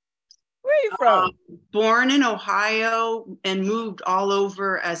 Where are you from? Born in Ohio and moved all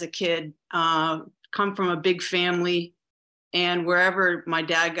over as a kid. Come from a big family. And wherever my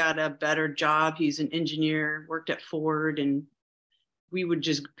dad got a better job, he's an engineer, worked at Ford, and we would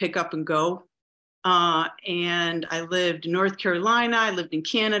just pick up and go. And I lived in North Carolina, I lived in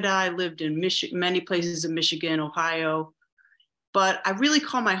Canada, I lived in many places in Michigan, Ohio. But I really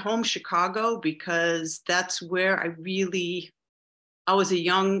call my home Chicago because that's where I was a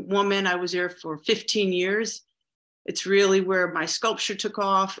young woman. I was there for 15 years. It's really where my sculpture took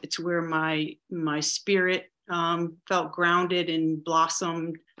off. It's where my spirit felt grounded and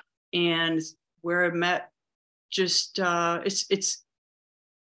blossomed, and where I met just I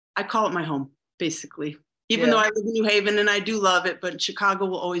call it my home, basically, even though I live in New Haven and I do love it, but Chicago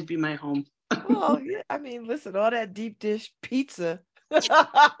will always be my home. Well, yeah, I mean, listen, all that deep dish pizza. Except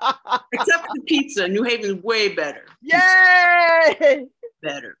for the pizza, New Haven's way better. Yay!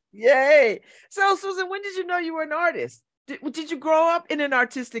 Better. Yay! So, Susan, when did you know you were an artist? Did you grow up in an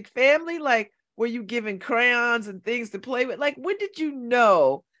artistic family? Like, were you given crayons and things to play with? Like, when did you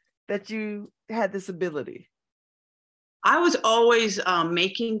know that you had this ability? I was always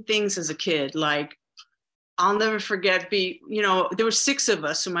making things as a kid. Like, I'll never forget, there were 6 of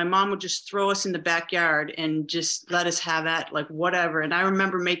us. So my mom would just throw us in the backyard and just let us have at like whatever. And I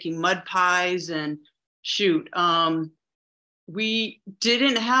remember making mud pies and we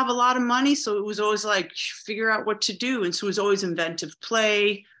didn't have a lot of money. So it was always like, figure out what to do. And so it was always inventive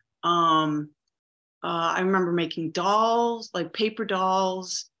play. I remember making dolls, like paper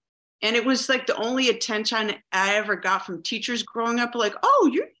dolls. And it was like the only attention I ever got from teachers growing up, like,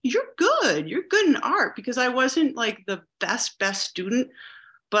 oh, you're good. You're good in art, because I wasn't like the best student.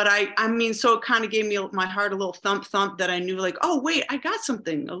 But I mean, so it kind of gave me my heart a little thump that I knew, like, oh, wait, I got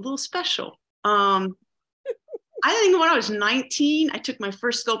something a little special. I think when I was 19, I took my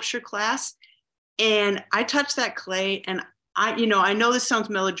first sculpture class, and I touched that clay, and I know this sounds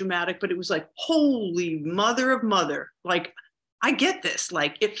melodramatic, but it was like, holy mother of mother. Like, I get this.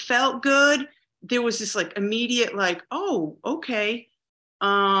 Like, it felt good. There was this like immediate, like, oh, okay.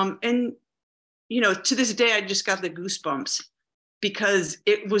 And, to this day, I just got the goosebumps, because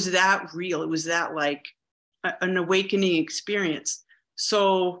it was that real. It was that like an awakening experience.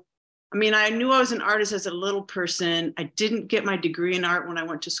 So, I mean, I knew I was an artist as a little person. I didn't get my degree in art when I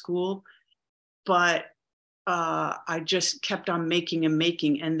went to school, but I just kept on making and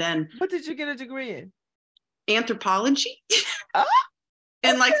making. And then, what did you get a degree in? Anthropology.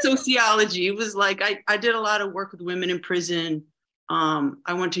 And like sociology. It was like, I did a lot of work with women in prison.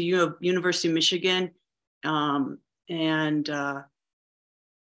 I went to University of Michigan.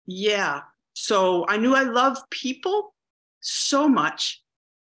 Yeah, so I knew I loved people so much,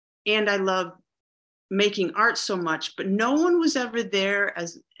 and I love making art so much, but no one was ever there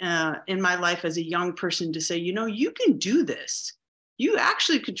as in my life as a young person to say, you can do this. You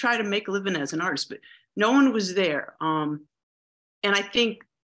actually could try to make a living as an artist, but no one was there. And I think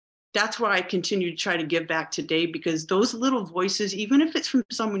that's why I continue to try to give back today, because those little voices, even if it's from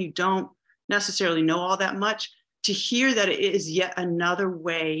someone you don't necessarily know all that much, to hear that it is yet another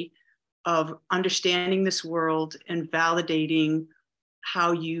way of understanding this world and validating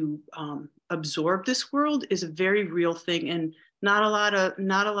how you absorb this world is a very real thing. And not a lot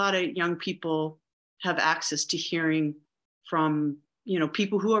of young people have access to hearing from,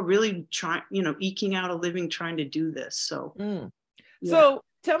 people who are really trying, eking out a living, trying to do this. So, yeah. So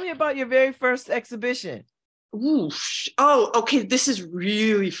tell me about your very first exhibition. Whoosh. Oh, okay. This is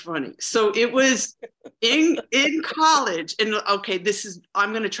really funny. So it was in college, and okay,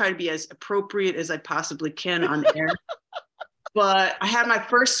 I'm going to try to be as appropriate as I possibly can on air. But I had my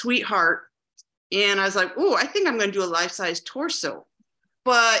first sweetheart, and I was like, oh, I think I'm going to do a life-size torso.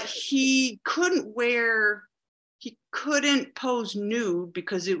 But he couldn't pose nude,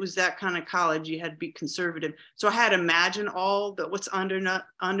 because it was that kind of college. You had to be conservative. So I had to imagine all what's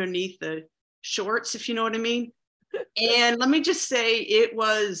underneath the shorts, if you know what I mean. And let me just say, it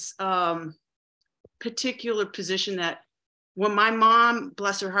was particular position that when my mom,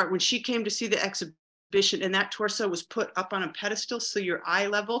 bless her heart, when she came to see the exhibition, and that torso was put up on a pedestal, so your eye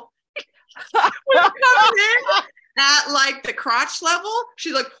level was coming in at like the crotch level,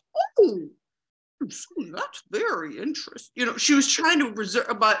 she's like, oh, that's very interesting. She was trying to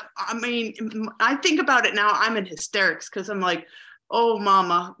reserve, but I mean, I think about it now, I'm in hysterics, because I'm like, oh,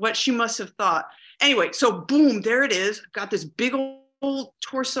 mama, what she must have thought. Anyway, so boom, there it is. Got this big old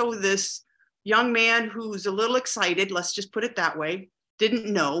torso of this young man who's a little excited. Let's just put it that way. Didn't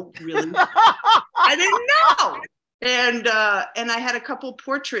know, really. I didn't know. And I had a couple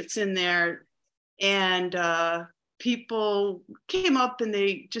portraits in there, and people came up, and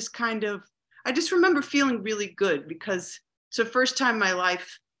they just I just remember feeling really good, because it's the first time in my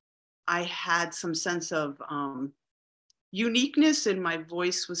life I had some sense of uniqueness, and my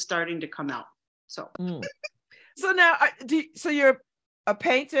voice was starting to come out. So, So now, so you're a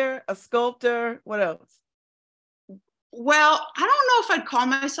painter, a sculptor. What else? Well, I don't know if I'd call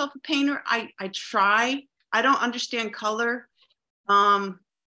myself a painter. I try. I don't understand color. I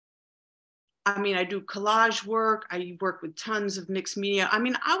mean, I do collage work. I work with tons of mixed media. I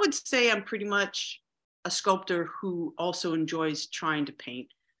mean, I would say I'm pretty much a sculptor who also enjoys trying to paint.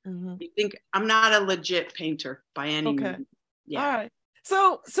 I think I'm not a legit painter by any means. Yeah. All right.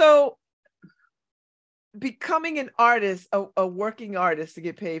 So becoming an artist, a working artist to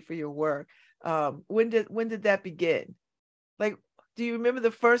get paid for your work, when did that begin? Like, do you remember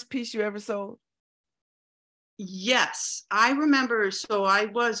the first piece you ever sold? Yes, I remember. So I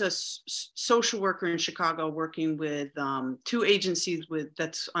was a social worker in Chicago, working with 2 agencies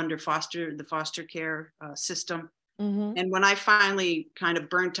that's under the foster care system. And when I finally kind of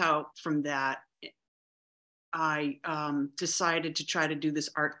burnt out from that, I decided to try to do this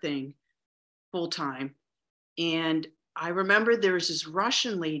art thing full time. And I remember there was this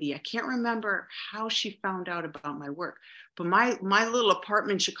Russian lady. I can't remember how she found out about my work, but my little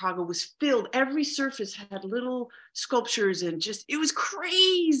apartment in Chicago was filled. Every surface had little sculptures, and just, it was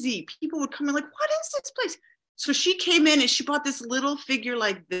crazy. People would come in like, what is this place? So she came in and she bought this little figure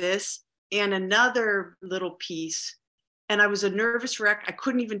like this and another little piece. And I was a nervous wreck. I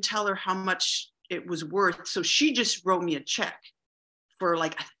couldn't even tell her how much it was worth. So she just wrote me a check for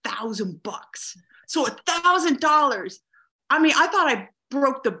like $1,000. So $1,000. I mean, I thought I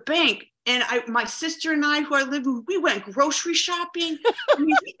broke the bank. And my sister and I, who I live with, we went grocery shopping. I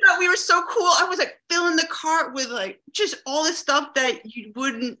mean, we thought we were so cool. I was like filling the cart with like just all this stuff that you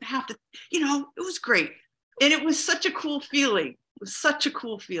wouldn't have to, you know, it was great. And it was such a cool feeling. It was such a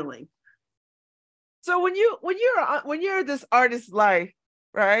cool feeling. So when you're this artist life,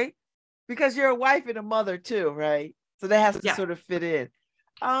 right? Because you're a wife and a mother too, right? So that has to sort of fit in.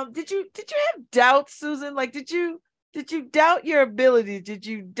 Did you have doubts, Susan? Like, did you doubt your ability? Did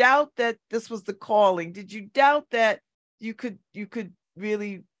you doubt that this was the calling? Did you doubt that you could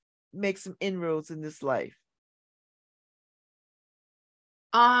really make some inroads in this life?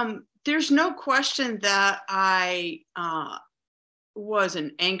 There's no question that I was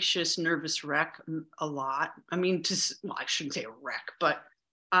an anxious, nervous wreck a lot. I mean, I shouldn't say a wreck, but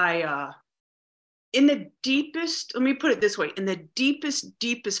in the deepest, let me put it this way, in the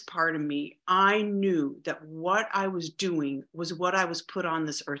deepest part of me, I knew that what I was doing was what I was put on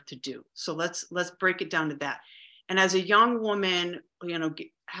this earth to do. So let's break it down to that. And as a young woman, you know,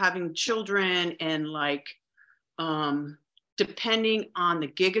 having children and like, depending on the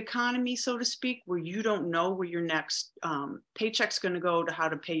gig economy, so to speak, where you don't know where your next paycheck's going to go, to how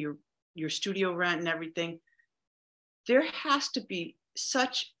to pay your studio rent and everything, there has to be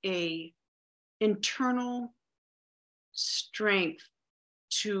such a internal strength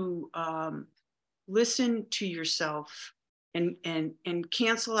to listen to yourself and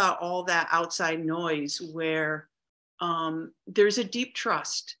cancel out all that outside noise, where there's a deep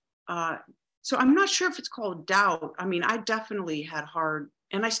trust. So I'm not sure if it's called doubt. I mean, I definitely had hard,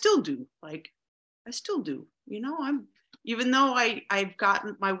 and I still do, you know, even though I've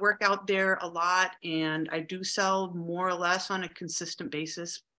gotten my work out there a lot and I do sell more or less on a consistent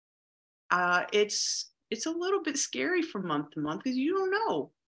basis, it's a little bit scary from month to month because you don't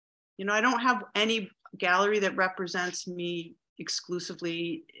know. You know, I don't have any gallery that represents me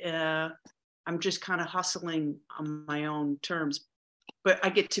exclusively. I'm just kind of hustling on my own terms, but I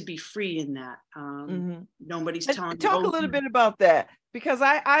get to be free in that. Nobody's telling me. Talk a little bit about that, because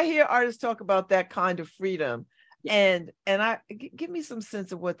I hear artists talk about that kind of freedom, and give me some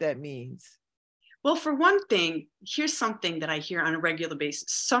sense of what that means. Well, for one thing, here's something that I hear on a regular basis.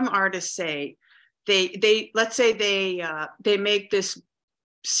 Some artists say let's say they make this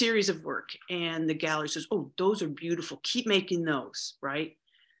series of work and the gallery says, oh, those are beautiful, keep making those, right?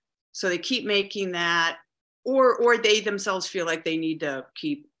 So they keep making that, or they themselves feel like they need to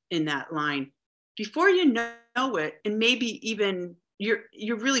keep in that line. Before you know it, and maybe even you're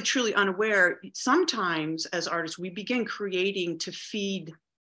really truly unaware, sometimes as artists, we begin creating to feed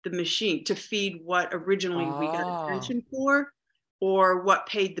the machine, to feed what originally we got attention for, or what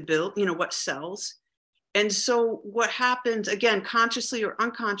paid the bill, you know, what sells. And so what happens, again, consciously or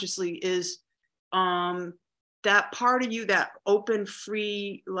unconsciously, is that part of you, that open,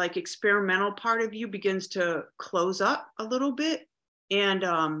 free, like experimental part of you, begins to close up a little bit. And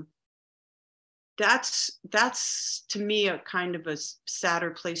that's to me a kind of a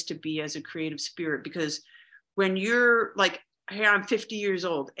sadder place to be as a creative spirit, because when you're like, hey, I'm 50 years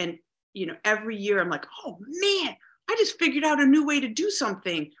old, and you know, every year I'm like, oh man, I just figured out a new way to do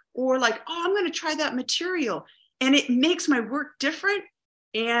something, or like, oh, I'm going to try that material, and it makes my work different.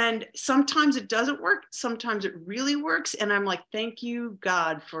 And sometimes it doesn't work, sometimes it really works, and I'm like, thank you,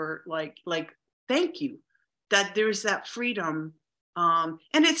 God, for like thank you that there's that freedom.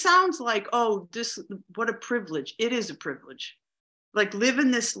 And it sounds like, oh, what a privilege. It is a privilege. Like,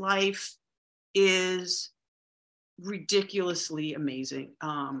 living this life is ridiculously amazing.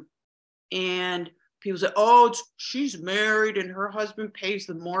 And people say, oh, she's married and her husband pays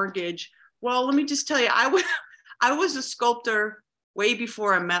the mortgage. Well, let me just tell you, I was a sculptor way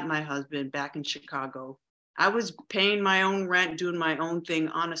before I met my husband back in Chicago. I was paying my own rent, doing my own thing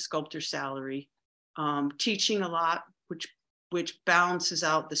on a sculptor salary, teaching a lot, which balances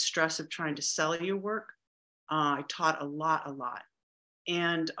out the stress of trying to sell your work. I taught a lot.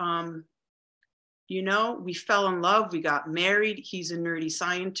 And, you know, we fell in love, we got married. He's a nerdy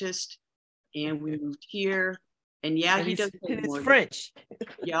scientist, and we moved here. And he does. And it's French.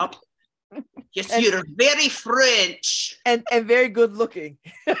 Yep. Yes, you're very French. And very good looking.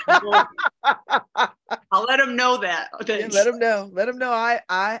 Well, I'll let him know that. Yeah, let him know.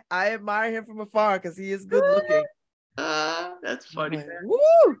 I admire him from afar because he is good looking. That's funny. Like,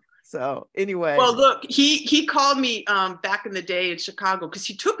 woo! So anyway. Well, look, he called me back in the day in Chicago because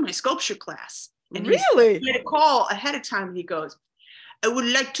he took my sculpture class. And really? He made a call ahead of time, and he goes, I would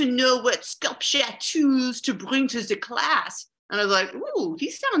like to know what sculpture tools to bring to the class. And I was like, ooh, he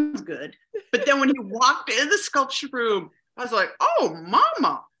sounds good. But then when he walked in the sculpture room, I was like, oh,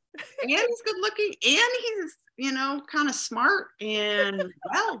 mama. And he's good looking and he's, you know, kind of smart. And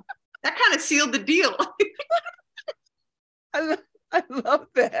well, that kind of sealed the deal. I love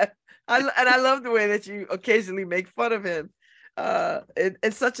that. And I love the way that you occasionally make fun of him.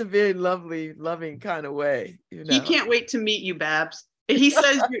 In such a very lovely, loving kind of way. You know? He can't wait to meet you, Babz. He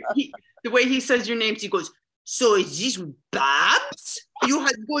says the way he says your names, he goes, so is this Babz? You are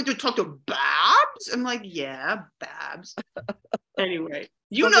going to talk to Babz? I'm like, yeah, Babz. Anyway,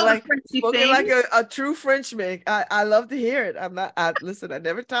 you spoken know, like, spoken like a true Frenchman. I love to hear it. Listen, I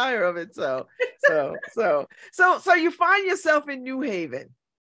never tire of it. So you find yourself in New Haven.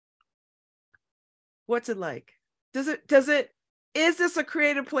 What's it like? Is this a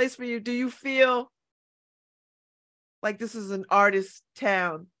creative place for you? Do you feel like this is an artist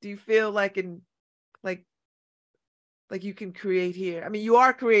town? Do you feel like like you can create here? I mean, you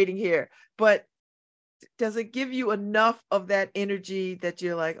are creating here, but does it give you enough of that energy that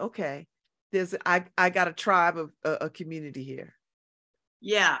you're like, okay, I got a tribe of a community here?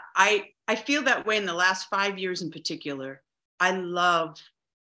 Yeah, I feel that way in the last 5 years in particular. I love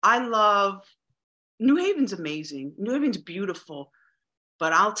New Haven's amazing. New Haven's beautiful.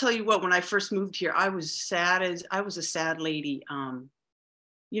 But I'll tell you what, when I first moved here, I was a sad lady.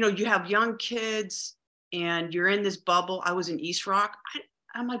 You know, you have young kids and you're in this bubble. I was in East Rock.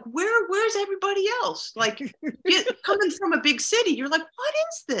 I'm like, where's everybody else? Like, coming from a big city, you're like, what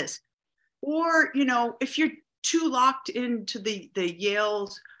is this? Or, you know, if you're too locked into the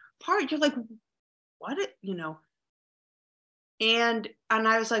Yale's part, you're like, what, you know? And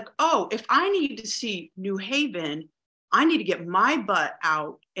I was like, oh, if I need to see New Haven, I need to get my butt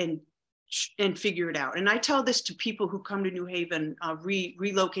out and figure it out. And I tell this to people who come to New Haven,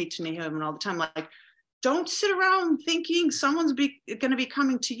 relocate to New Haven all the time, like, don't sit around thinking someone's going to be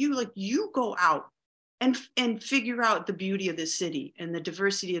coming to you. Like, you go out and figure out the beauty of this city and the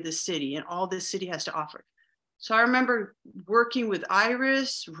diversity of this city and all this city has to offer. So I remember working with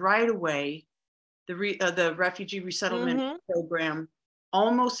Iris right away, the refugee resettlement program,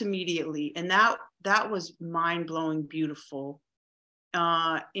 almost immediately. And that was mind-blowing, beautiful.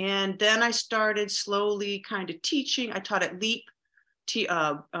 And then I started slowly kind of teaching. I taught at LEAP,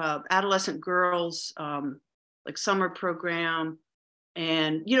 adolescent girls, like summer program,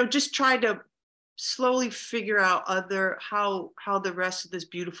 and, you know, just tried to slowly figure out how the rest of this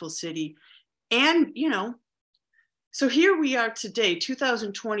beautiful city. And, you know, so here we are today,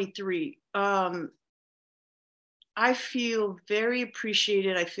 2023. I feel very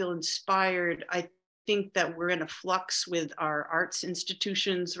appreciated. I feel inspired. I think that we're in a flux with our arts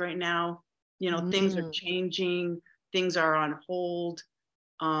institutions right now. You know, things are changing, things are on hold.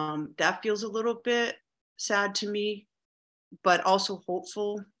 That feels a little bit sad to me, but also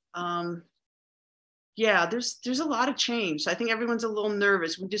hopeful. Yeah, there's a lot of change. I think everyone's a little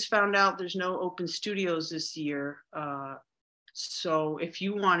nervous. We just found out there's no open studios this year. So if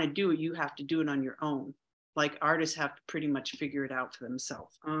you want to do it, you have to do it on your own. Like, artists have to pretty much figure it out for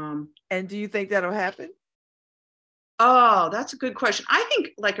themselves. And do you think that'll happen? Oh, that's a good question. I think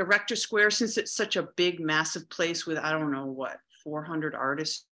like a Rector Square, since it's such a big, massive place with, I don't know what, 400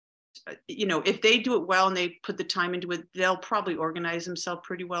 artists, you know, if they do it well and they put the time into it, they'll probably organize themselves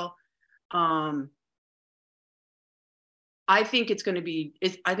pretty well. I think it's going to be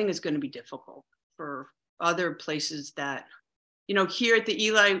difficult for other places that, you know, here at the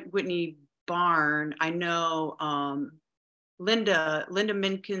Eli Whitney Barn, I know Linda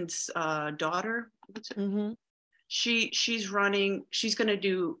Minkin's daughter. She's going to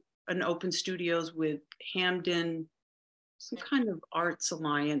do an open studios with Hamden, some kind of arts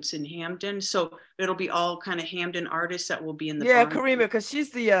alliance in Hamden. So it'll be all kind of Hamden artists that will be in the barn. Karima, because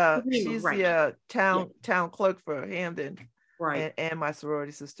she's the town clerk for Hamden, right? And my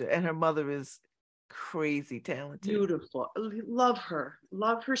sorority sister, and her mother is crazy talented. Beautiful. Love her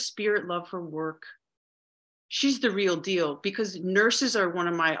spirit, love her work. She's the real deal, because nurses are one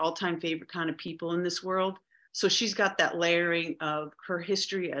of my all-time favorite kind of people in this world. So she's got that layering of her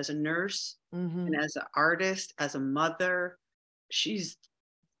history as a nurse and as an artist, as a mother. She's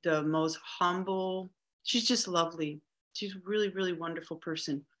the most humble. She's just lovely. She's a really, really wonderful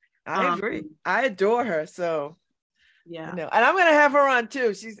person. I agree. I adore her. So yeah, you know, and I'm gonna have her on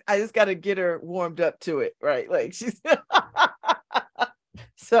too. I just got to get her warmed up to it, right? Like she's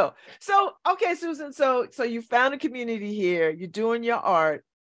so okay, Susan. So you found a community here. You're doing your art.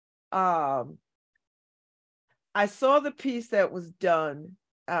 I saw the piece that was done.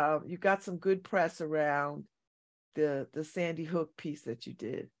 You got some good press around the Sandy Hook piece that you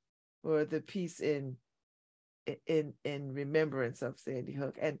did, or the piece in in remembrance of Sandy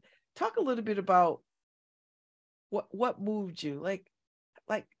Hook. And talk a little bit about what moved you. Like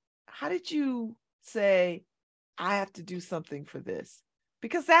how did you say, I have to do something for this?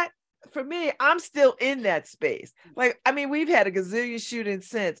 Because that, for me, I'm still in that space. Like, I mean, we've had a gazillion shootings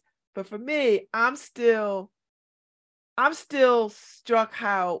since, but for me, I'm still struck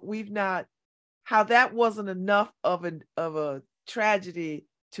how that wasn't enough of a tragedy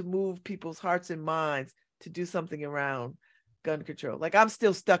to move people's hearts and minds to do something around gun control. Like, I'm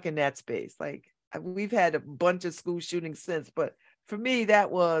still stuck in that space. Like, we've had a bunch of school shootings since, but for me,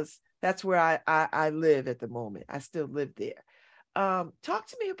 that's where I live at the moment. I still live there. Talk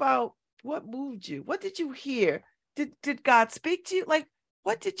to me about what moved you. What did you hear? Did God speak to you? Like,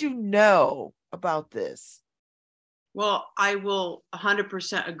 what did you know about this? Well, I will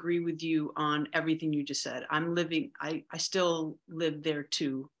 100% agree with you on everything you just said. I still live there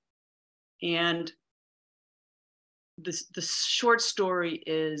too. And the short story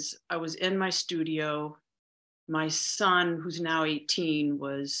is, I was in my studio. My son, who's now 18,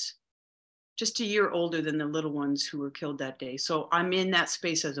 was just a year older than the little ones who were killed that day. So I'm in that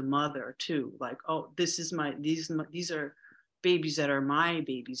space as a mother too. Like, oh, these are babies that are my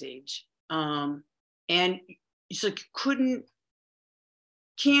baby's age. And it's like,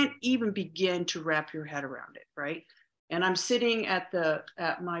 can't even begin to wrap your head around it, right? And I'm sitting at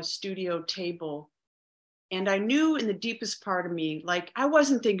my studio table, and I knew in the deepest part of me, like, I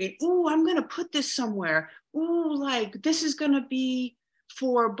wasn't thinking, ooh, I'm gonna put this somewhere. Ooh, like, this is gonna be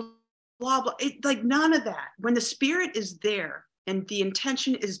for blah, blah. Like, none of that. When the spirit is there and the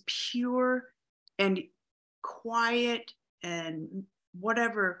intention is pure and quiet and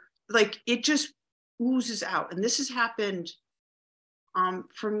whatever, like, it just oozes out. And this has happened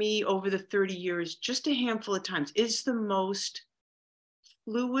for me over the 30 years, just a handful of times. It's the most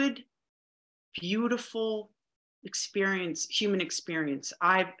fluid, beautiful human experience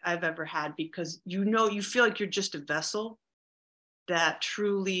I've ever had, because you feel like you're just a vessel that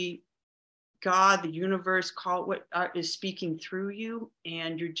truly God, the universe, call it what is speaking through you,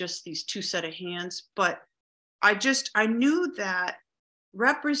 and you're just these two set of hands. But I knew that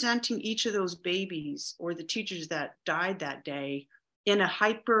representing each of those babies or the teachers that died that day in a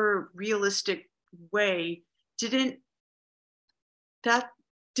hyper realistic way didn't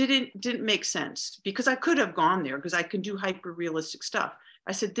make sense, because I could have gone there, because I can do hyper realistic stuff.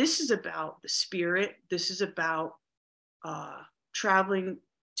 I said, this is about the spirit. This is about traveling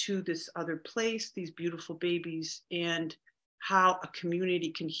to this other place, these beautiful babies, and how a community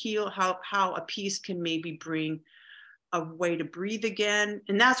can heal, how a piece can maybe bring a way to breathe again.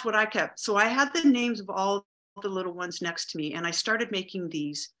 And that's what I kept. So I had the names of all the little ones next to me, and I started making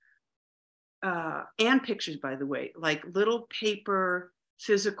these and pictures, by the way, like little paper,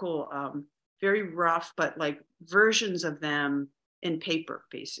 physical, very rough, but like versions of them in paper,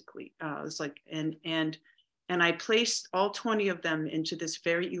 basically. It's like, and I placed all 20 of them into this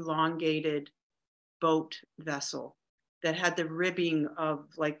very elongated boat vessel that had the ribbing of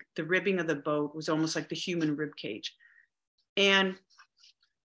the boat was almost like the human rib cage. And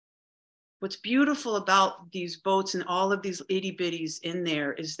what's beautiful about these boats and all of these itty bitties in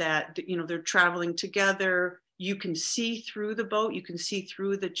there is that, they're traveling together. You can see through the boat. You can see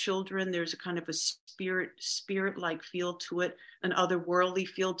through the children. There's a kind of a spirit-like feel to it, an otherworldly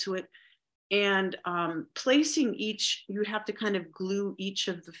feel to it. And placing each, you have to kind of glue each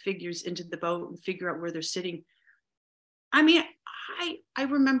of the figures into the boat and figure out where they're sitting. I mean, I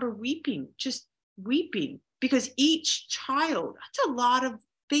remember weeping, just weeping, because each child, that's a lot of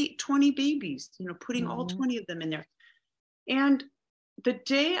 20 babies, putting all 20 of them in there. And the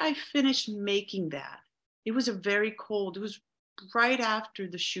day I finished making that, it was it was right after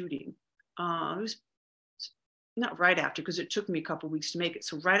the shooting. It was not right after, because it took me a couple of weeks to make it.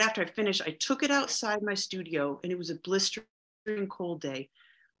 So right after I finished, I took it outside my studio, and it was a blistering cold day.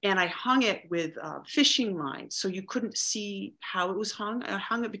 And I hung it with fishing lines, so you couldn't see how it was hung. I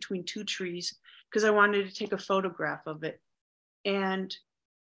hung it between two trees because I wanted to take a photograph of it. And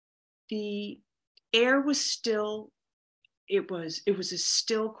the air was still. It was a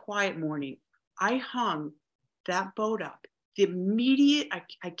still, quiet morning. I hung that boat up. The immediate,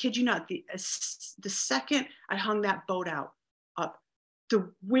 I kid you not, the second I hung that boat up, the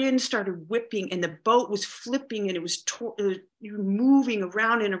wind started whipping, and the boat was flipping, and it was moving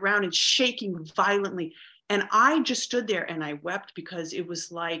around and around and shaking violently. And I just stood there and I wept, because it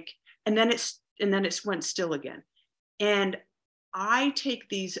was like, and then it went still again. And I take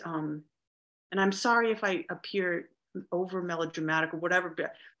these, and I'm sorry if I appear over melodramatic or whatever,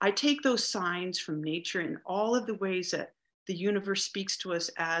 but I take those signs from nature and all of the ways that the universe speaks to us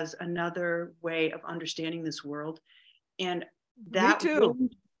as another way of understanding this world. And that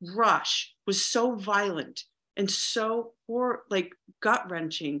wind rush was so violent and so like gut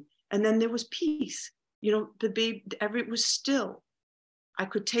wrenching. And then there was peace. You know, the baby, it was still. I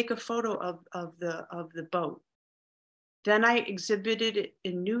could take a photo of the boat. Then I exhibited it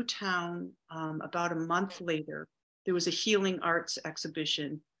in Newtown about a month later. There was a healing arts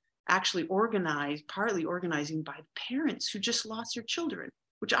exhibition, actually partly organizing by parents who just lost their children,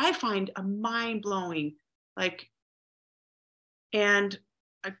 which I find a mind-blowing, and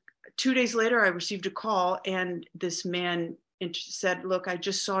 2 days later, I received a call, and this man said, look, I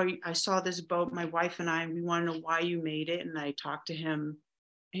saw this boat, my wife and I, we want to know why you made it. And I talked to him,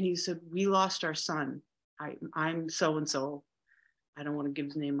 and he said, we lost our son. I'm so-and-so. I don't want to give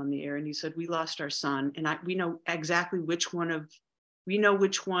his name on the air. And he said, we lost our son. And we know exactly which one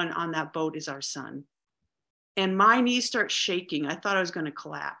on that boat is our son. And my knees start shaking. I thought I was going to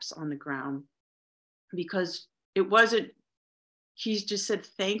collapse on the ground, because it wasn't, he just said,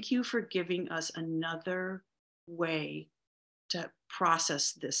 thank you for giving us another way to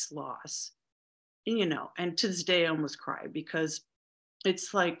process this loss. And, you know, and to this day I almost cry, because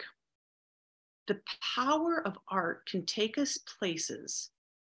it's like the power of art can take us places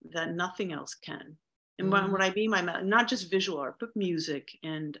that nothing else can. And what I mean by not just visual art, but music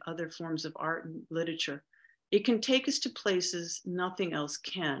and other forms of art and literature, it can take us to places nothing else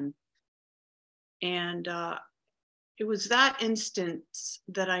can. And it was that instance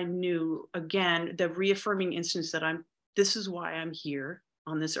that I knew, again, the reaffirming instance that this is why I'm here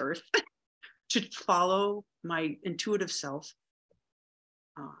on this earth, to follow my intuitive self.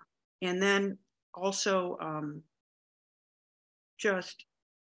 And then also trust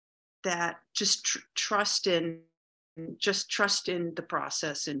in the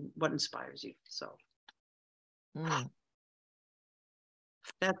process and what inspires you. So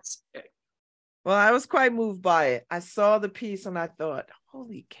that's it. Well, I was quite moved by it. I saw the piece and I thought,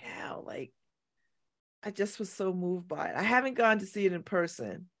 holy cow, like, I just was so moved by it. I haven't gone to see it in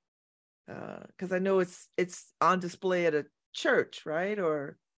person because I know it's on display at a church, right?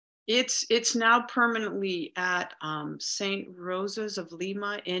 Or it's now permanently at St. Rosa's of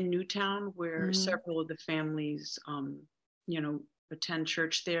Lima in Newtown, where several of the families, attend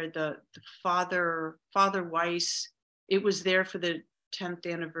church there. The Father Weiss, it was there for the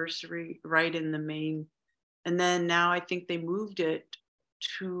 10th anniversary, right in the main. And then now I think they moved it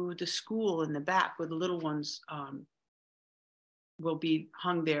to the school in the back, where the little ones will be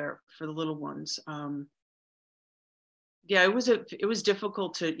hung there for the little ones. It was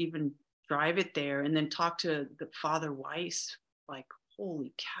difficult to even drive it there and then talk to the Father Weiss, like,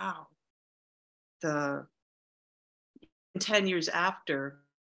 holy cow. 10 years after,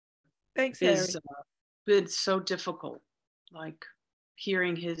 thanks, Harry. Been so difficult. Like,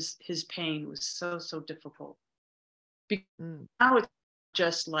 hearing his pain was so difficult. Now it's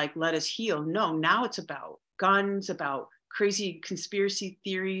just like, let us heal. No, now it's about guns, about crazy conspiracy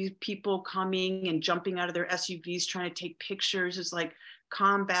theories, people coming and jumping out of their SUVs trying to take pictures. It's like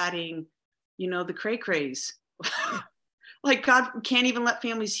combating, the cray-crays. Like, God can't even let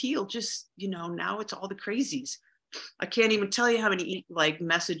families heal. Just, now it's all the crazies. I can't even tell you how many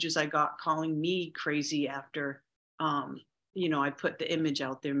messages I got calling me crazy after I put the image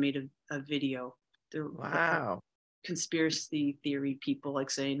out there, made a video. Wow. Conspiracy theory people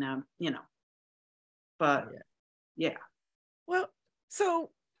saying, but yeah. Well, so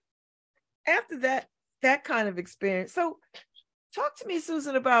after that kind of experience, so talk to me,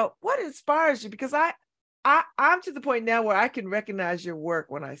 Susan, about what inspires you, because I'm to the point now where I can recognize your work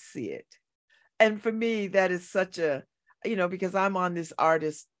when I see it. And for me, that is such a, because I'm on this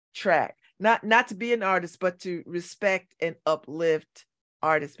artist track, not to be an artist, but to respect and uplift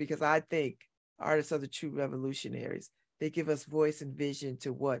artists, because I think artists are the true revolutionaries. They give us voice and vision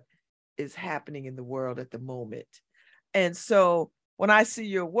to what is happening in the world at the moment. And so when I see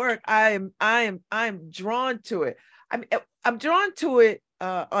your work, I'm drawn to it. I'm drawn to it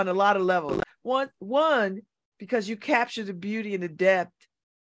on a lot of levels. One, because you capture the beauty and the depth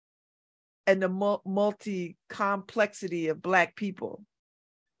and the multi-complexity of Black people.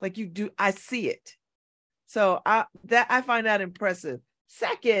 Like you do, I see it. So I find that impressive.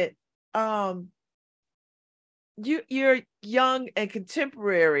 Second, you're young and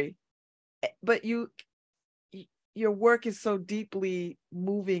contemporary, but your work is so deeply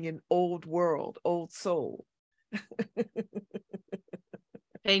moving in old soul.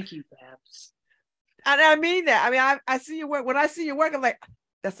 Thank you, Babz. And I mean that. I mean, I see your work. When I see your work, I'm like,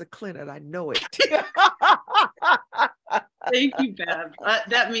 that's a Clinton. I know it. Thank you, Babz.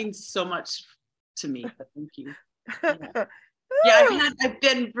 That means so much to me. Thank you. Yeah, I've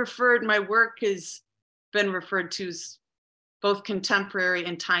been referred, my work has been referred to as both contemporary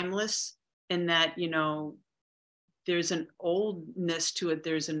and timeless, in that, you know, there's an oldness to it.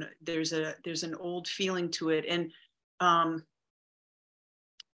 There's an old feeling to it. And,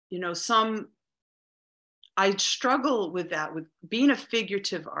 you know, I struggle with that, with being a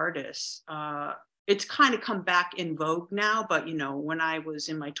figurative artist. It's kind of come back in vogue now, but, you know, when I was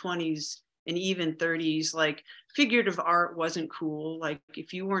in my 20s and even 30s, like, figurative art wasn't cool. Like,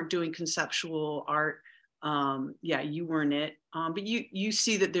 if you weren't doing conceptual art, yeah, you weren't it. But you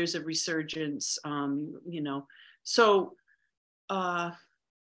see that there's a resurgence, you know. So that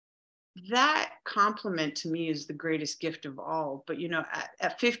compliment to me is the greatest gift of all. But, you know,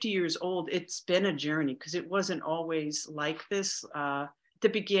 at 50 years old, it's been a journey, because it wasn't always like this. At the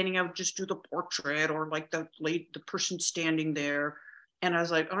beginning, I would just do the portrait, or like the person standing there. And I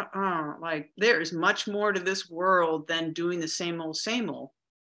was like, like, there's much more to this world than doing the same old, same old.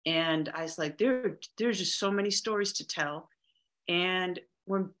 And I was like, there's just so many stories to tell. And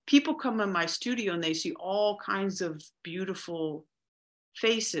when people come in my studio and they see all kinds of beautiful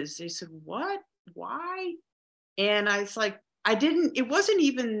faces, they said, what? Why? And I was like, it wasn't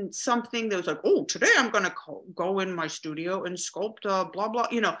even something that was like, oh, today I'm going to go in my studio and sculpt blah, blah.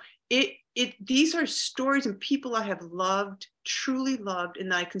 You know, these are stories and people I have loved, truly loved,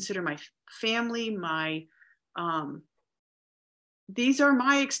 and I consider my family, these are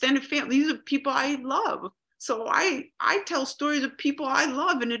my extended family. These are people I love. So I tell stories of people I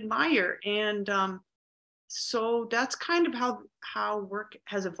love and admire. And so that's kind of how work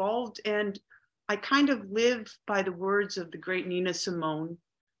has evolved. And I kind of live by the words of the great Nina Simone,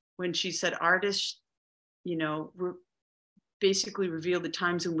 when she said, artists, you know, basically reveal the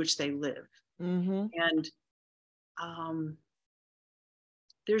times in which they live. Mm-hmm. And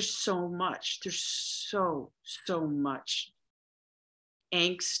there's so much, so much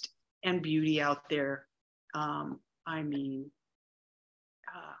angst and beauty out there. I mean,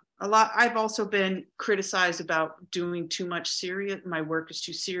 a lot. I've also been criticized about doing too much serious. My work is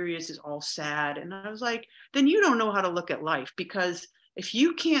too serious, it's all sad. And I was like, then you don't know how to look at life, because if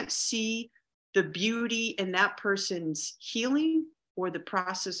you can't see the beauty in that person's healing, or the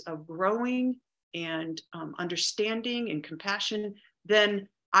process of growing and understanding and compassion, then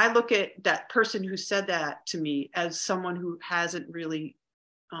I look at that person who said that to me as someone who hasn't really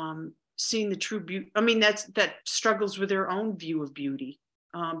seen the true beauty. I mean, that struggles with their own view of beauty,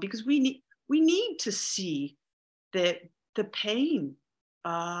 because we need to see that the pain,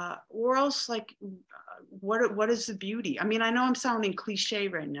 or else, like, what is the beauty? I mean, I know I'm sounding cliche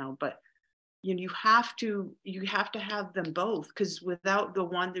right now, but you know, you have to have them both, because without the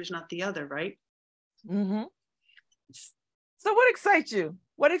one, there's not the other, right? Mm-hmm. So what excites you?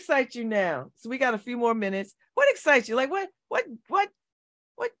 What excites you now? So we got a few more minutes. What excites you? Like, what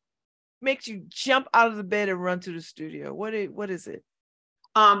makes you jump out of the bed and run to the studio? What is it?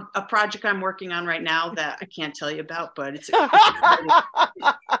 A project I'm working on right now that I can't tell you about, but it's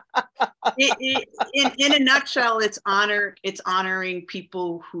in a nutshell, it's honoring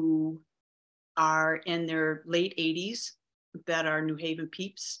people who are in their late 80s that are New Haven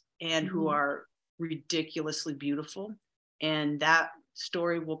peeps, and who are ridiculously beautiful. And that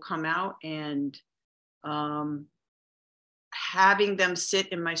story will come out, and having them sit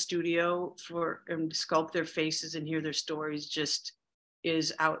in my studio and sculpt their faces and hear their stories just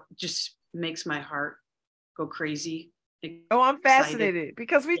makes my heart go crazy. Oh, I'm fascinated,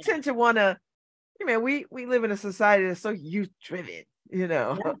 because we tend to want to, you know, we live in a society that's so youth driven, you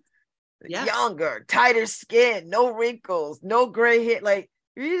know. Yeah. Younger, tighter skin, no wrinkles, no gray hair. Like,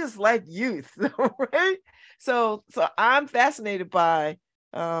 you just like youth, right? So I'm fascinated by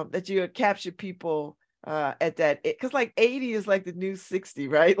that you capture people at that, because like 80 is like the new 60,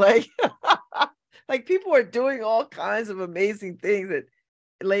 right? Like, like people are doing all kinds of amazing things at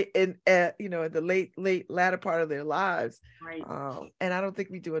you know, in the latter part of their lives, right? And I don't think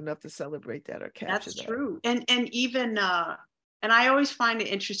we do enough to celebrate that or capture that. That's true. And even and I always find it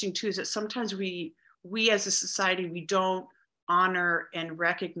interesting too, is that sometimes we as a society, we don't honor and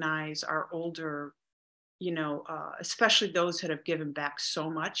recognize our older, you know, especially those that have given back so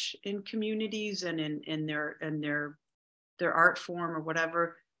much in communities and in their art form or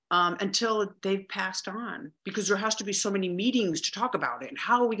whatever, until they've passed on, because there has to be so many meetings to talk about it. And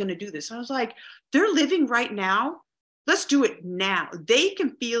how are we going to do this? And I was like, they're living right now. Let's do it now. They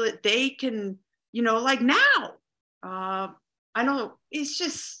can feel it. They can, you know, like now. I know, it's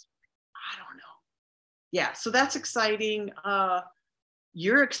just, I don't know. Yeah, so that's exciting.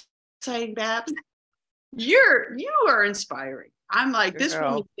 You're exciting, Babz. You are inspiring. I'm like, this Girl.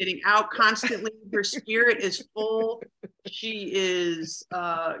 woman's getting out constantly. Her spirit is full. She is,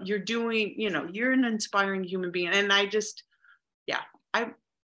 you're doing, you're an inspiring human being. And I just, yeah,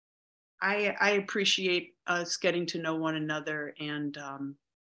 I appreciate us getting to know one another. And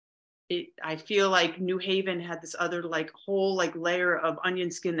I feel like New Haven had this other whole layer of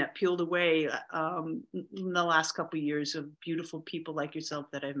onion skin that peeled away in the last couple of years of beautiful people like yourself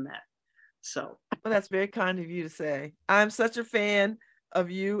that I've met. So, well, that's very kind of you to say. I'm such a fan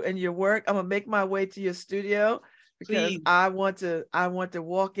of you and your work. I'm gonna make my way to your studio because please. I want to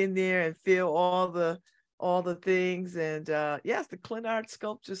walk in there and feel all the things. And yes, the Clinard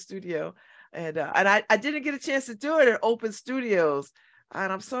Sculpture Studio. And I didn't get a chance to do it at Open Studios.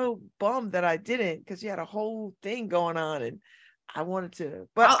 And I'm so bummed that I didn't, because you had a whole thing going on and I wanted to,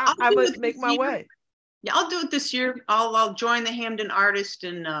 but I would make my way. Yeah, I'll do it this year. I'll join the Hamden Artist,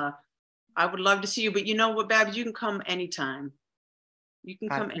 and I would love to see you. But you know what, Babz, you can come anytime. You can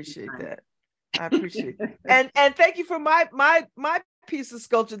come. I appreciate anytime. that. I appreciate it. And thank you for my piece of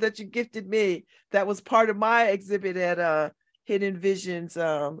sculpture that you gifted me. That was part of my exhibit at Hidden Visions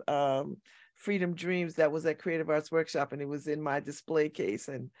Freedom Dreams. That was at Creative Arts Workshop, and it was in my display case.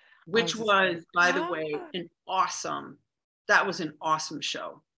 And which was, by the way, that was an awesome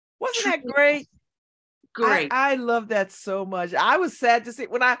show. Wasn't that great? Great. I love that so much. I was sad to see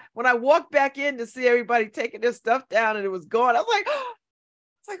when I walked back in to see everybody taking their stuff down and it was gone. I was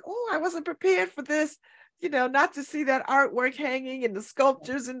like, oh, I wasn't prepared for this, not to see that artwork hanging and the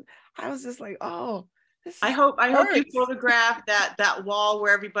sculptures. And I was just like, oh, I hope you photographed that wall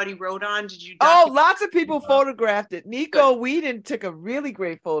where everybody wrote on. Did you? Lots of people photographed it. Nico Whedon took a really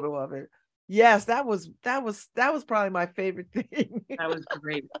great photo of it. Yes, that was probably my favorite thing. That was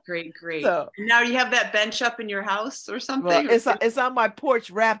great. So, now you have that bench up in your house or something? Well, it's on my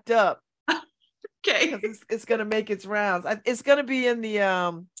porch wrapped up. Okay. It's gonna make its rounds. It's gonna be in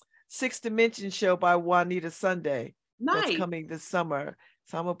the Sixth Dimension show by Juanita Sunday. Nice. That's coming this summer.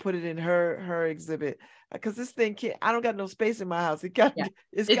 So I'm gonna put it in her exhibit, because this thing I don't got no space in my house. It's got to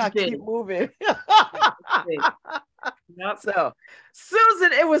keep moving. Yep. So,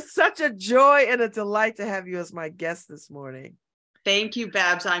 Susan, it was such a joy and a delight to have you as my guest this morning. Thank you,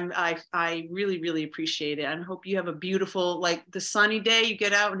 Babz. I really, really appreciate it. I hope you have a beautiful, the sunny day. You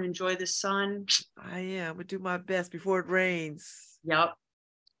get out and enjoy the sun. I am. I'm gonna do my best before it rains. Yep.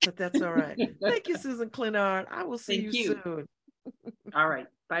 But that's all right. Thank you, Susan Clinard. I will see you soon. All right.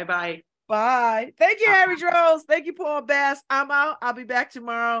 Bye-bye. Bye. Thank you, Harry Rose. Thank you, Paul Bass. I'm out. I'll be back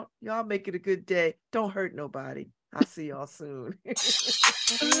tomorrow. Y'all make it a good day. Don't hurt nobody. I'll see y'all soon.